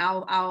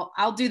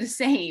I'll do the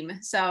same.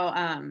 So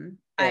I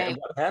And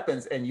what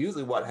happens, and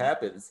usually what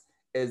happens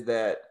is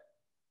that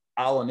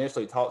I'll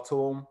initially talk to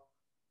them.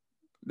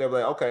 They're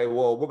like, okay,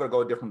 well, we're gonna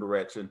go a different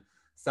direction.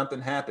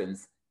 Something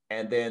happens,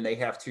 and then they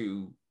have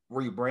to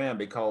rebrand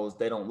because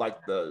they don't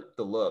like the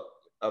look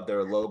of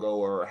their logo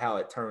or how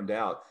it turned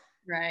out.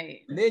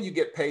 right. And then you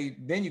get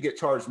paid, then you get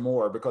charged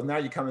more because now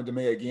you're coming to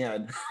me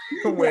again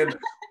Yeah. when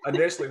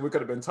initially we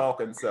could have been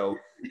talking. So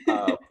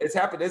it's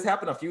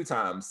happened a few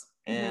times.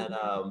 And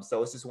Mhm.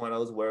 so it's just one of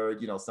those where,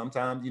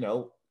 sometimes,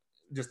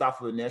 just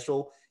off of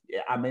initial,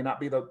 yeah, I may not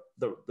be the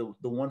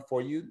one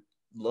for you.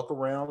 Look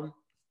around.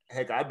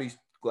 Heck, I'd be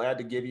glad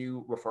to give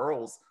you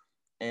referrals.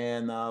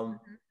 And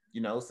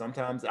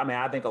sometimes, I mean,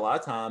 I think a lot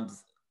of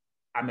times,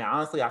 I mean,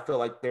 honestly, I feel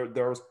like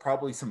there's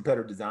probably some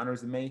better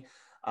designers than me.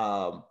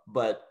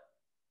 But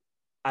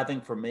I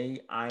think for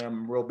me, I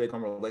am real big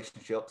on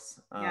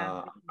relationships.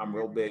 Yeah. I'm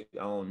real big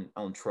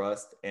on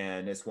trust,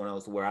 and it's one of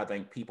those where I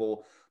think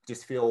people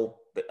just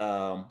feel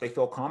they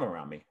feel calm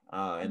around me,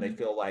 and they Mhm.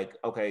 feel like,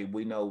 okay,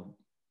 we know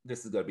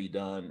this is gonna be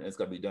done. It's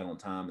gonna be done on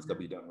time. It's gonna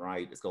be done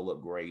right. It's gonna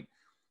look great.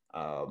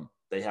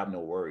 They have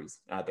no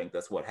worries. And I think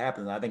that's what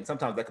happens. And I think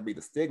sometimes that could be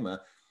the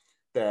stigma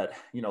that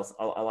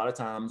a lot of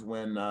times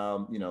when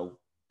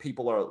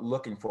people are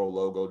looking for a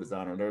logo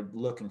designer, they're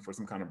looking for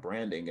some kind of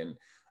branding, and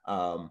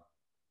um,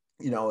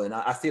 and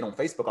I see it on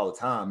Facebook all the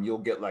time. You'll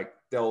get like,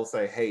 they'll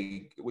say,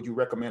 hey, would you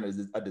recommend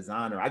a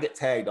designer? I get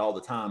tagged all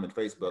the time in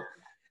Facebook,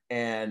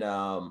 and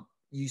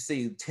you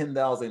see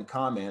 10,000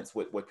 comments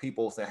with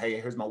people saying,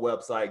 hey, here's my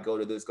website, go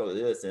to this, go to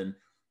this. And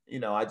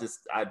I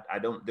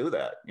don't do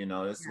that.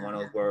 It's one of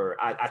those where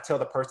I tell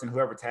the person,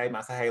 whoever tagged me,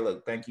 I say, hey,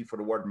 look, thank you for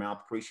the word of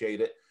mouth, appreciate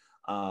it.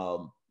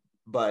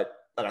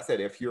 But like I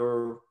said, if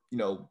you're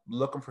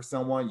looking for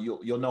someone,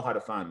 you'll know how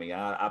to find me.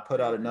 I put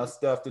out enough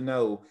stuff to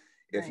know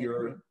if Right.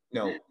 you're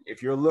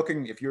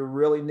looking, if you're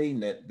really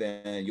needing it,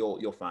 then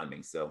you'll find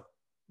me. So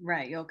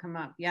Right, you'll come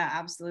up. Yeah,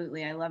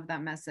 absolutely. I love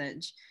that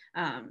message.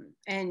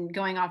 And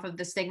going off of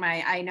the stigma,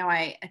 I know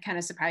I kind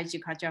of surprised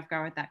you, caught you off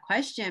guard with that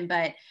question,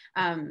 but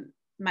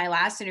my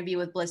last interview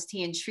with Bliss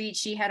Tea and Treat,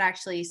 she had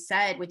actually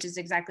said, which is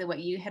exactly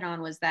what you hit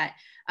on, was that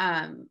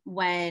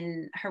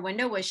when her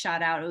window was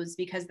shot out, it was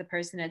because the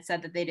person had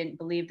said that they didn't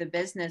believe the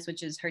business,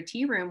 which is her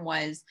tea room,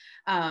 was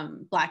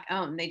Black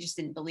owned. They just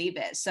didn't believe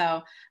it.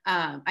 So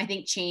I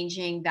think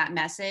changing that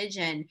message,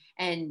 and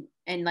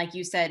like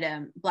you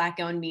said, Black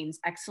owned means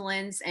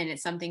excellence, and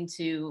it's something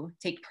to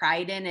take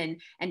pride in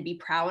and be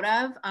proud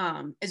of,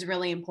 is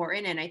really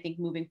important. And I think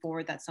moving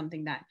forward, that's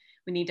something that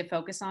we need to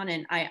focus on.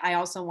 And I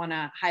also want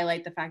to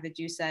highlight the fact that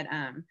you said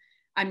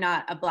I'm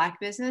not a Black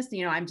business,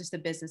 I'm just a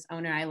business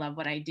owner. I love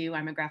what I do.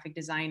 I'm a graphic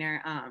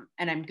designer,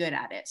 and I'm good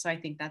at it. So I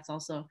think that's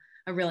also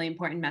a really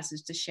important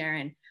message to share.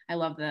 And I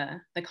love the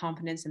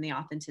confidence and the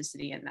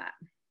authenticity in that.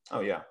 Oh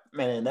yeah,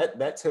 man,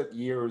 that took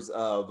years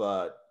of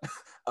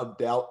of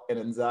doubt and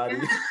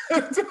anxiety.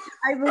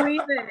 I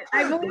believe it.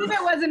 I believe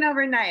it wasn't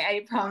overnight.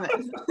 I promise.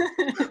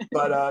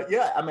 But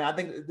yeah, I mean, I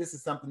think this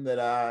is something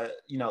that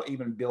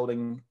even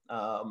building,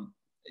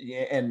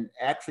 yeah, and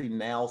actually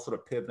now sort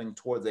of pivoting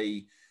towards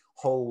a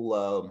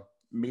whole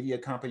media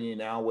company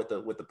now with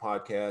the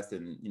podcast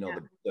and Yeah.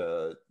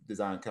 the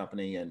design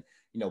company and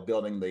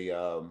building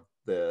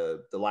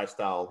the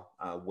lifestyle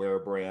wear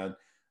brand.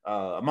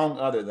 Among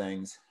other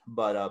things,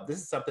 but this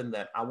is something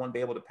that I want to be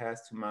able to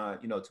pass to my,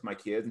 to my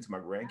kids and to my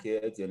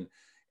grandkids,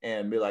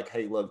 and be like,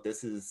 hey, look,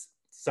 this is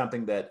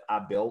something that I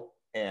built,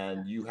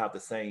 and you have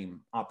the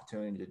same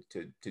opportunity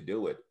to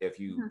do it if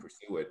you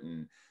pursue it.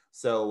 And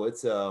so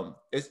it's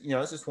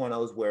just one of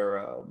those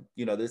where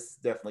this is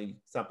definitely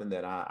something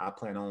that I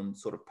plan on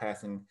sort of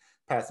passing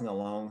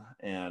along,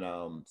 and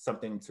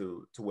something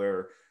to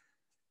where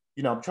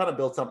I'm trying to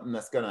build something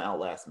that's going to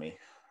outlast me.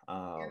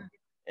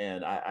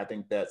 And I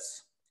think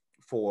that's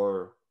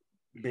for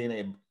being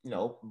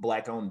a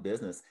Black owned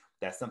business.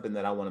 That's something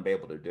that I want to be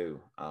able to do.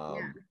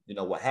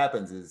 What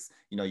happens is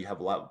you have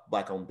a lot of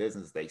Black owned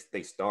business.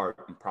 They start,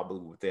 and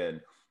probably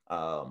within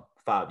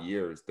 5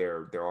 years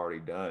they're already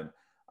done.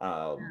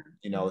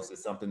 It's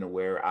just something to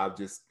where I've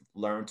just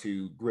learned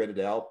to grit it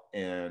out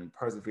and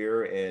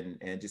persevere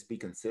and just be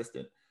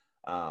consistent.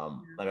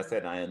 Like I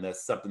said, and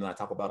that's something that I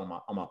talk about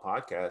on my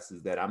podcast,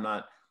 is that I'm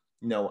not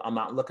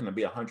looking to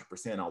be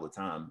 100% all the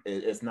time.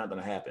 It's not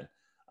going to happen.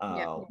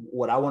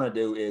 What I want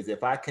to do is,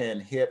 if I can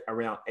hit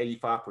around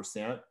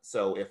 85%,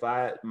 so if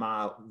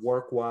my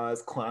work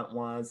wise, client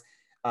wise,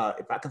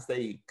 if I can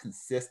stay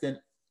consistent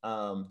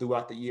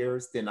throughout the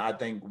years, then I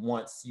think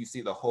once you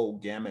see the whole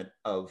gamut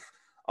of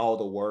all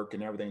the work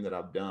and everything that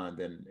I've done,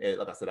 then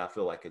like I said, I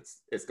feel like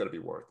it's going to be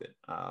worth it.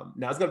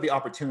 Now it's going to be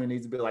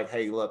opportunities to be like,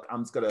 hey, look,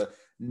 I'm just going to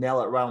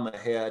nail it right on the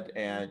head,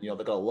 and they're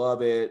going to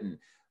love it.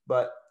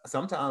 But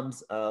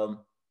sometimes,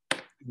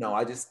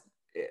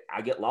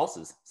 I get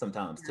losses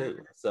sometimes too.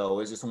 So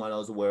it's just one of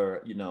those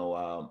where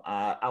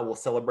I will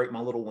celebrate my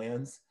little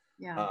wins.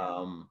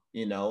 And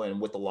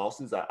with the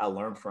losses, I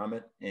learn from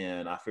it,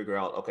 and I figure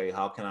out, okay,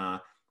 how can I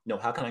get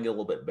a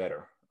little bit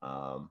better?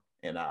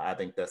 And I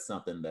think that's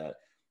something that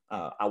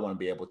I want to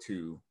be able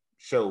to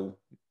show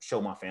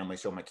my family,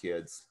 show my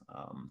kids,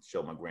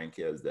 show my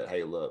grandkids that,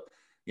 hey, look,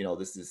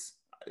 this is,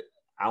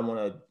 I want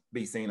to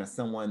be seen as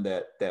someone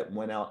that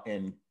went out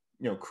and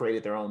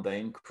created their own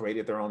thing,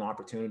 created their own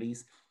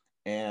opportunities,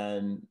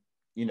 and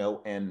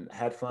and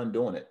had fun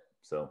doing it.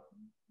 So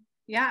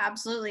yeah,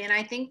 absolutely. And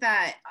I think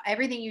that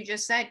everything you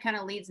just said kind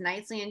of leads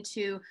nicely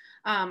into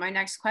our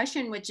next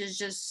question, which is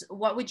just,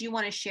 what would you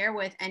want to share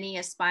with any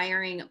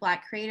aspiring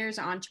Black creators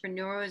or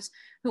entrepreneurs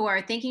who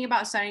are thinking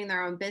about starting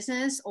their own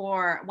business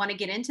or want to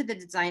get into the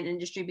design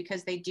industry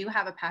because they do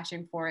have a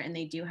passion for it and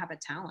they do have a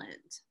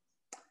talent?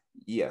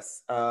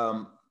 Yes.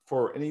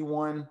 For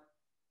anyone,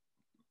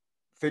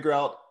 figure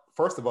out,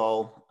 first of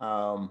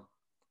all,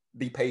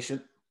 be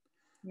patient.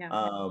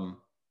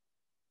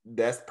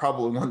 That's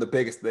probably one of the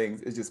biggest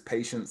things, is just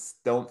patience.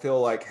 Don't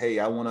feel like, hey,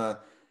 I want to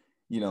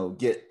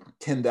get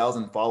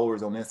 10,000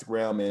 followers on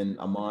Instagram in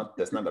a month.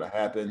 That's not going to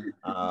happen.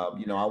 I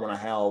want to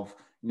have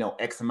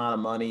X amount of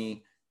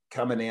money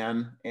coming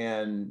in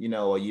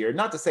a year.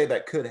 Not to say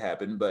that could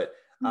happen, but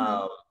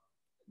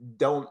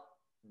don't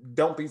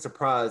be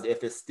surprised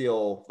if it's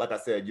still, like I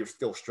said, you're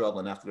still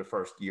struggling after the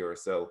first year or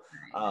so.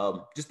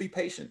 Just be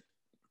patient.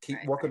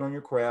 Keep working on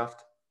your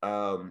craft.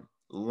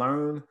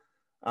 Learn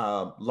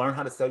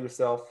how to sell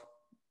yourself.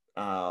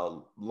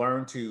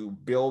 Learn to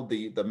build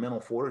the mental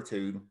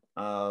fortitude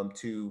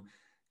to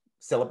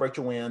celebrate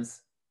your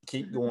wins,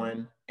 keep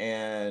going,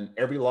 and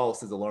every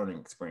loss is a learning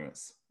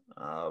experience.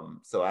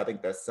 So I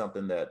think that's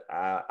something that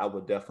I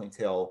would definitely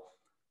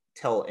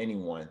tell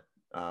anyone.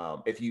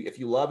 If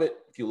you love it,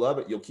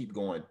 you'll keep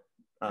going.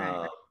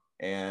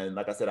 And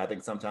like I said, I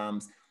think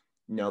sometimes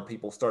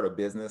people start a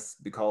business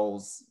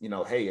because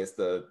hey, it's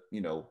the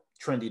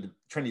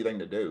trendy thing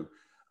to do.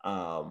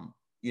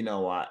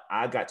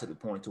 I got to the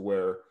point to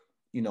where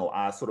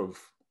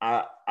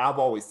I've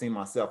always seen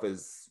myself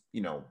as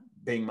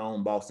being my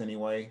own boss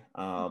anyway.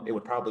 It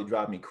would probably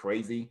drive me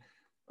crazy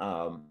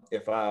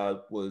if I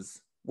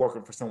was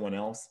working for someone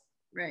else.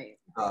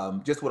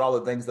 Just with all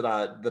the things that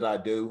I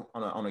do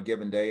on a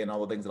given day, and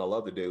all the things that I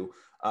love to do,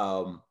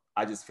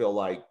 I just feel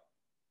like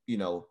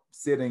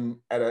sitting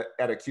at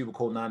a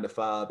cubicle 9 to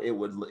 5, it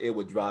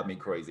would drive me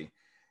crazy.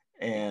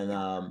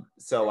 And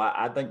so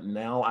I think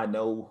now I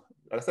know,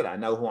 like I said, I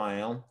know who I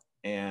am,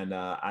 and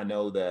I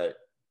know that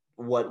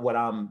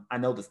I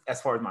know this,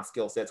 as far as my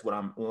skill sets, what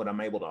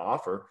I'm able to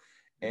offer.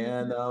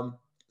 And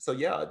so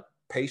yeah,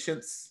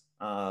 patience,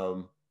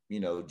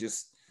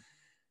 just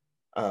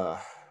I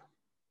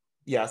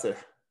said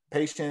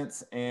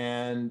patience,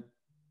 and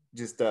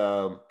just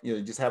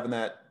just having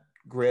that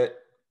grit,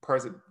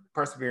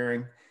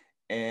 persevering,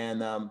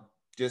 and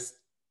just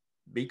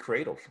be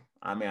creative.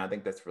 I mean, I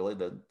think that's really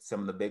some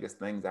of the biggest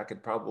things I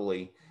could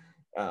probably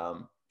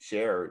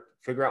share.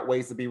 Figure out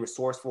ways to be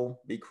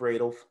resourceful, be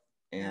creative,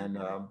 and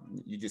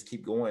you just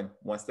keep going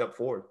one step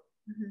forward.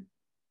 Mm-hmm.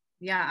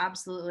 Yeah,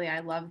 absolutely. I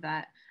love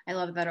that. I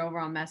love that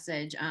overall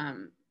message.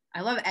 I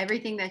love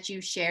everything that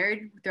you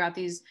shared throughout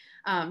these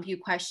few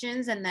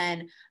questions. And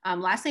then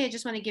lastly, I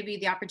just want to give you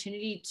the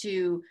opportunity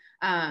to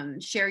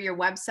share your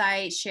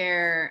website,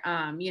 share,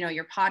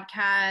 your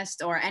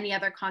podcast or any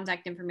other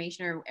contact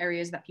information or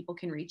areas that people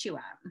can reach you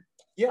at.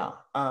 Yeah.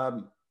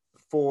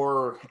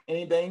 For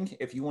anything,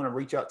 if you want to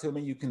reach out to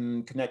me, you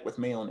can connect with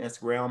me on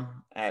Instagram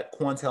at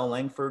Quantal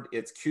Langford.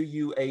 It's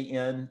Quantal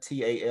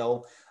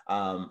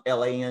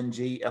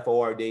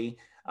Langford.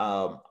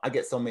 I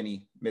get so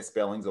many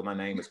misspellings of my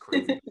name, it's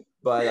crazy.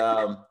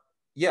 But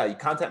yeah, you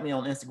contact me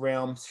on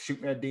Instagram,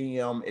 shoot me a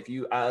DM. If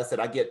you, I said,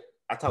 I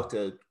talk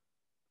to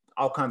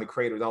all kinds of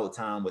creators all the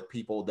time with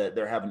people that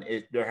they're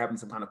having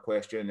some kind of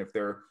question, if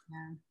they're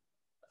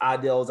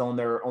ideals on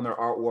their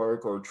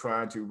artwork or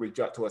trying to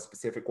reach out to a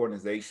specific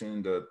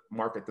organization to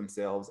market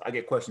themselves. I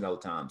get questions all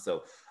the time.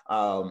 So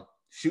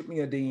shoot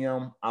me a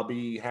DM. I'll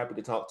be happy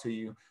to talk to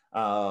you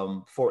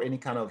for any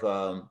kind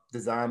of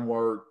design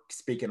work,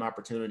 speaking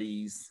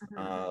opportunities,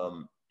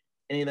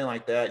 anything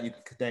like that. You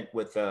can connect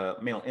with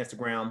me on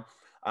Instagram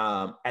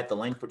at the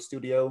Langford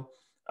Studio,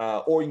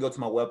 or you can go to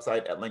my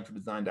website at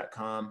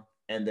langforddesign.com.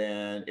 And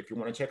then if you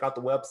want to check out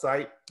the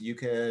website, you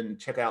can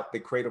check out The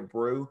Creative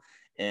Brew.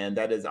 And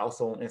that is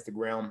also on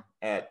Instagram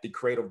at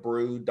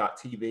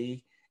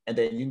thecreativebrew.tv. And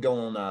then you can go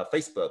on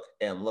Facebook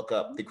and look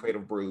up The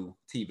Creative Brew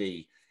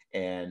TV,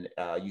 and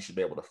you should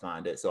be able to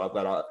find it. So I've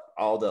got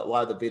a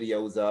lot of the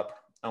videos up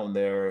on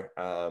there.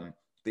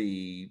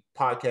 The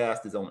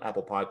podcast is on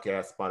Apple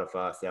Podcasts,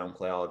 Spotify,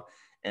 SoundCloud.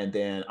 And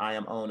then I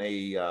am on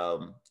a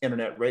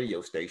internet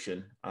radio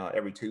station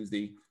every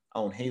Tuesday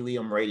on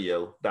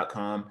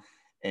heliumradio.com.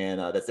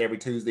 And that's every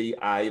Tuesday.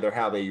 I either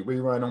have a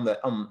rerun on the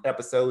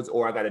episodes,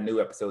 or I got a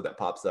new episode that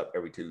pops up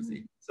every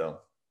Tuesday. So,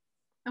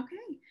 okay.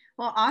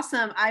 Well,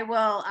 awesome. I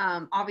will,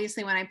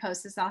 obviously, when I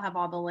post this, I'll have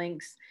all the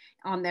links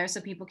on there so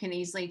people can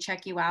easily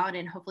check you out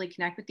and hopefully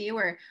connect with you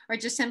or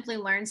just simply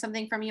learn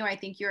something from you. I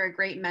think you're a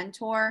great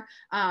mentor.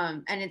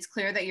 And it's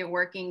clear that you're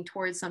working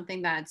towards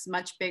something that's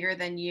much bigger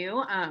than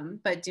you,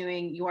 but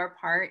doing your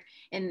part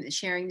in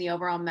sharing the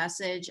overall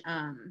message.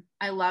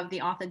 I love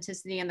the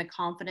authenticity and the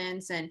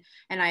confidence, and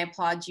I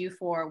applaud you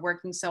for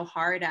working so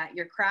hard at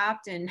your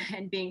craft and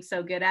being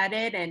so good at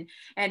it. And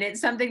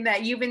it's something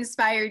that you've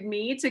inspired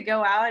me to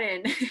go out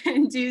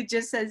and do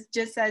just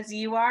as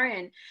you are.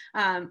 And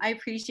I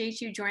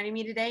appreciate you joining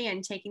me today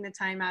and taking the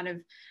time out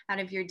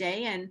of your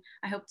day. And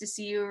I hope to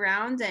see you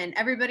around. And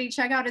everybody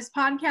check out his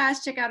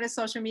podcast, check out his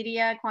social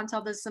media.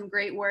 Quantal does some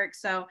great work,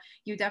 so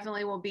you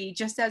definitely will be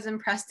just as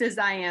impressed as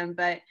I am.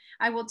 But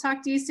I will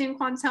talk to you soon,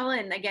 Quantal.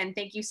 And again,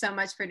 thank you so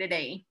much for today.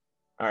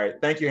 All right.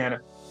 Thank you,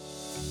 Hannah.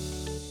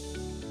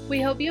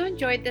 We hope you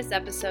enjoyed this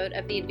episode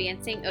of the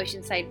Advancing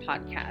Oceanside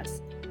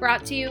podcast,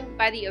 brought to you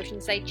by the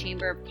Oceanside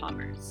Chamber of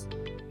Commerce.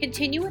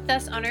 Continue with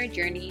us on our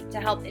journey to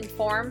help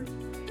inform,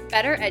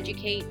 better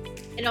educate,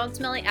 and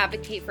ultimately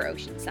advocate for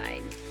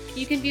Oceanside.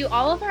 You can view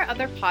all of our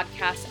other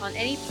podcasts on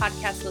any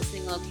podcast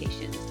listening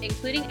locations,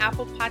 including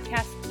Apple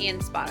Podcasts and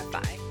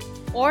Spotify,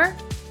 or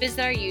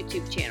visit our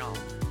YouTube channel.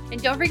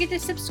 And don't forget to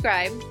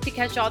subscribe to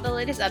catch all the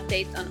latest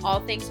updates on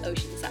all things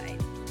Oceanside.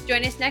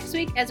 Join us next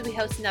week as we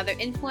host another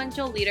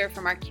influential leader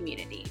from our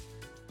community.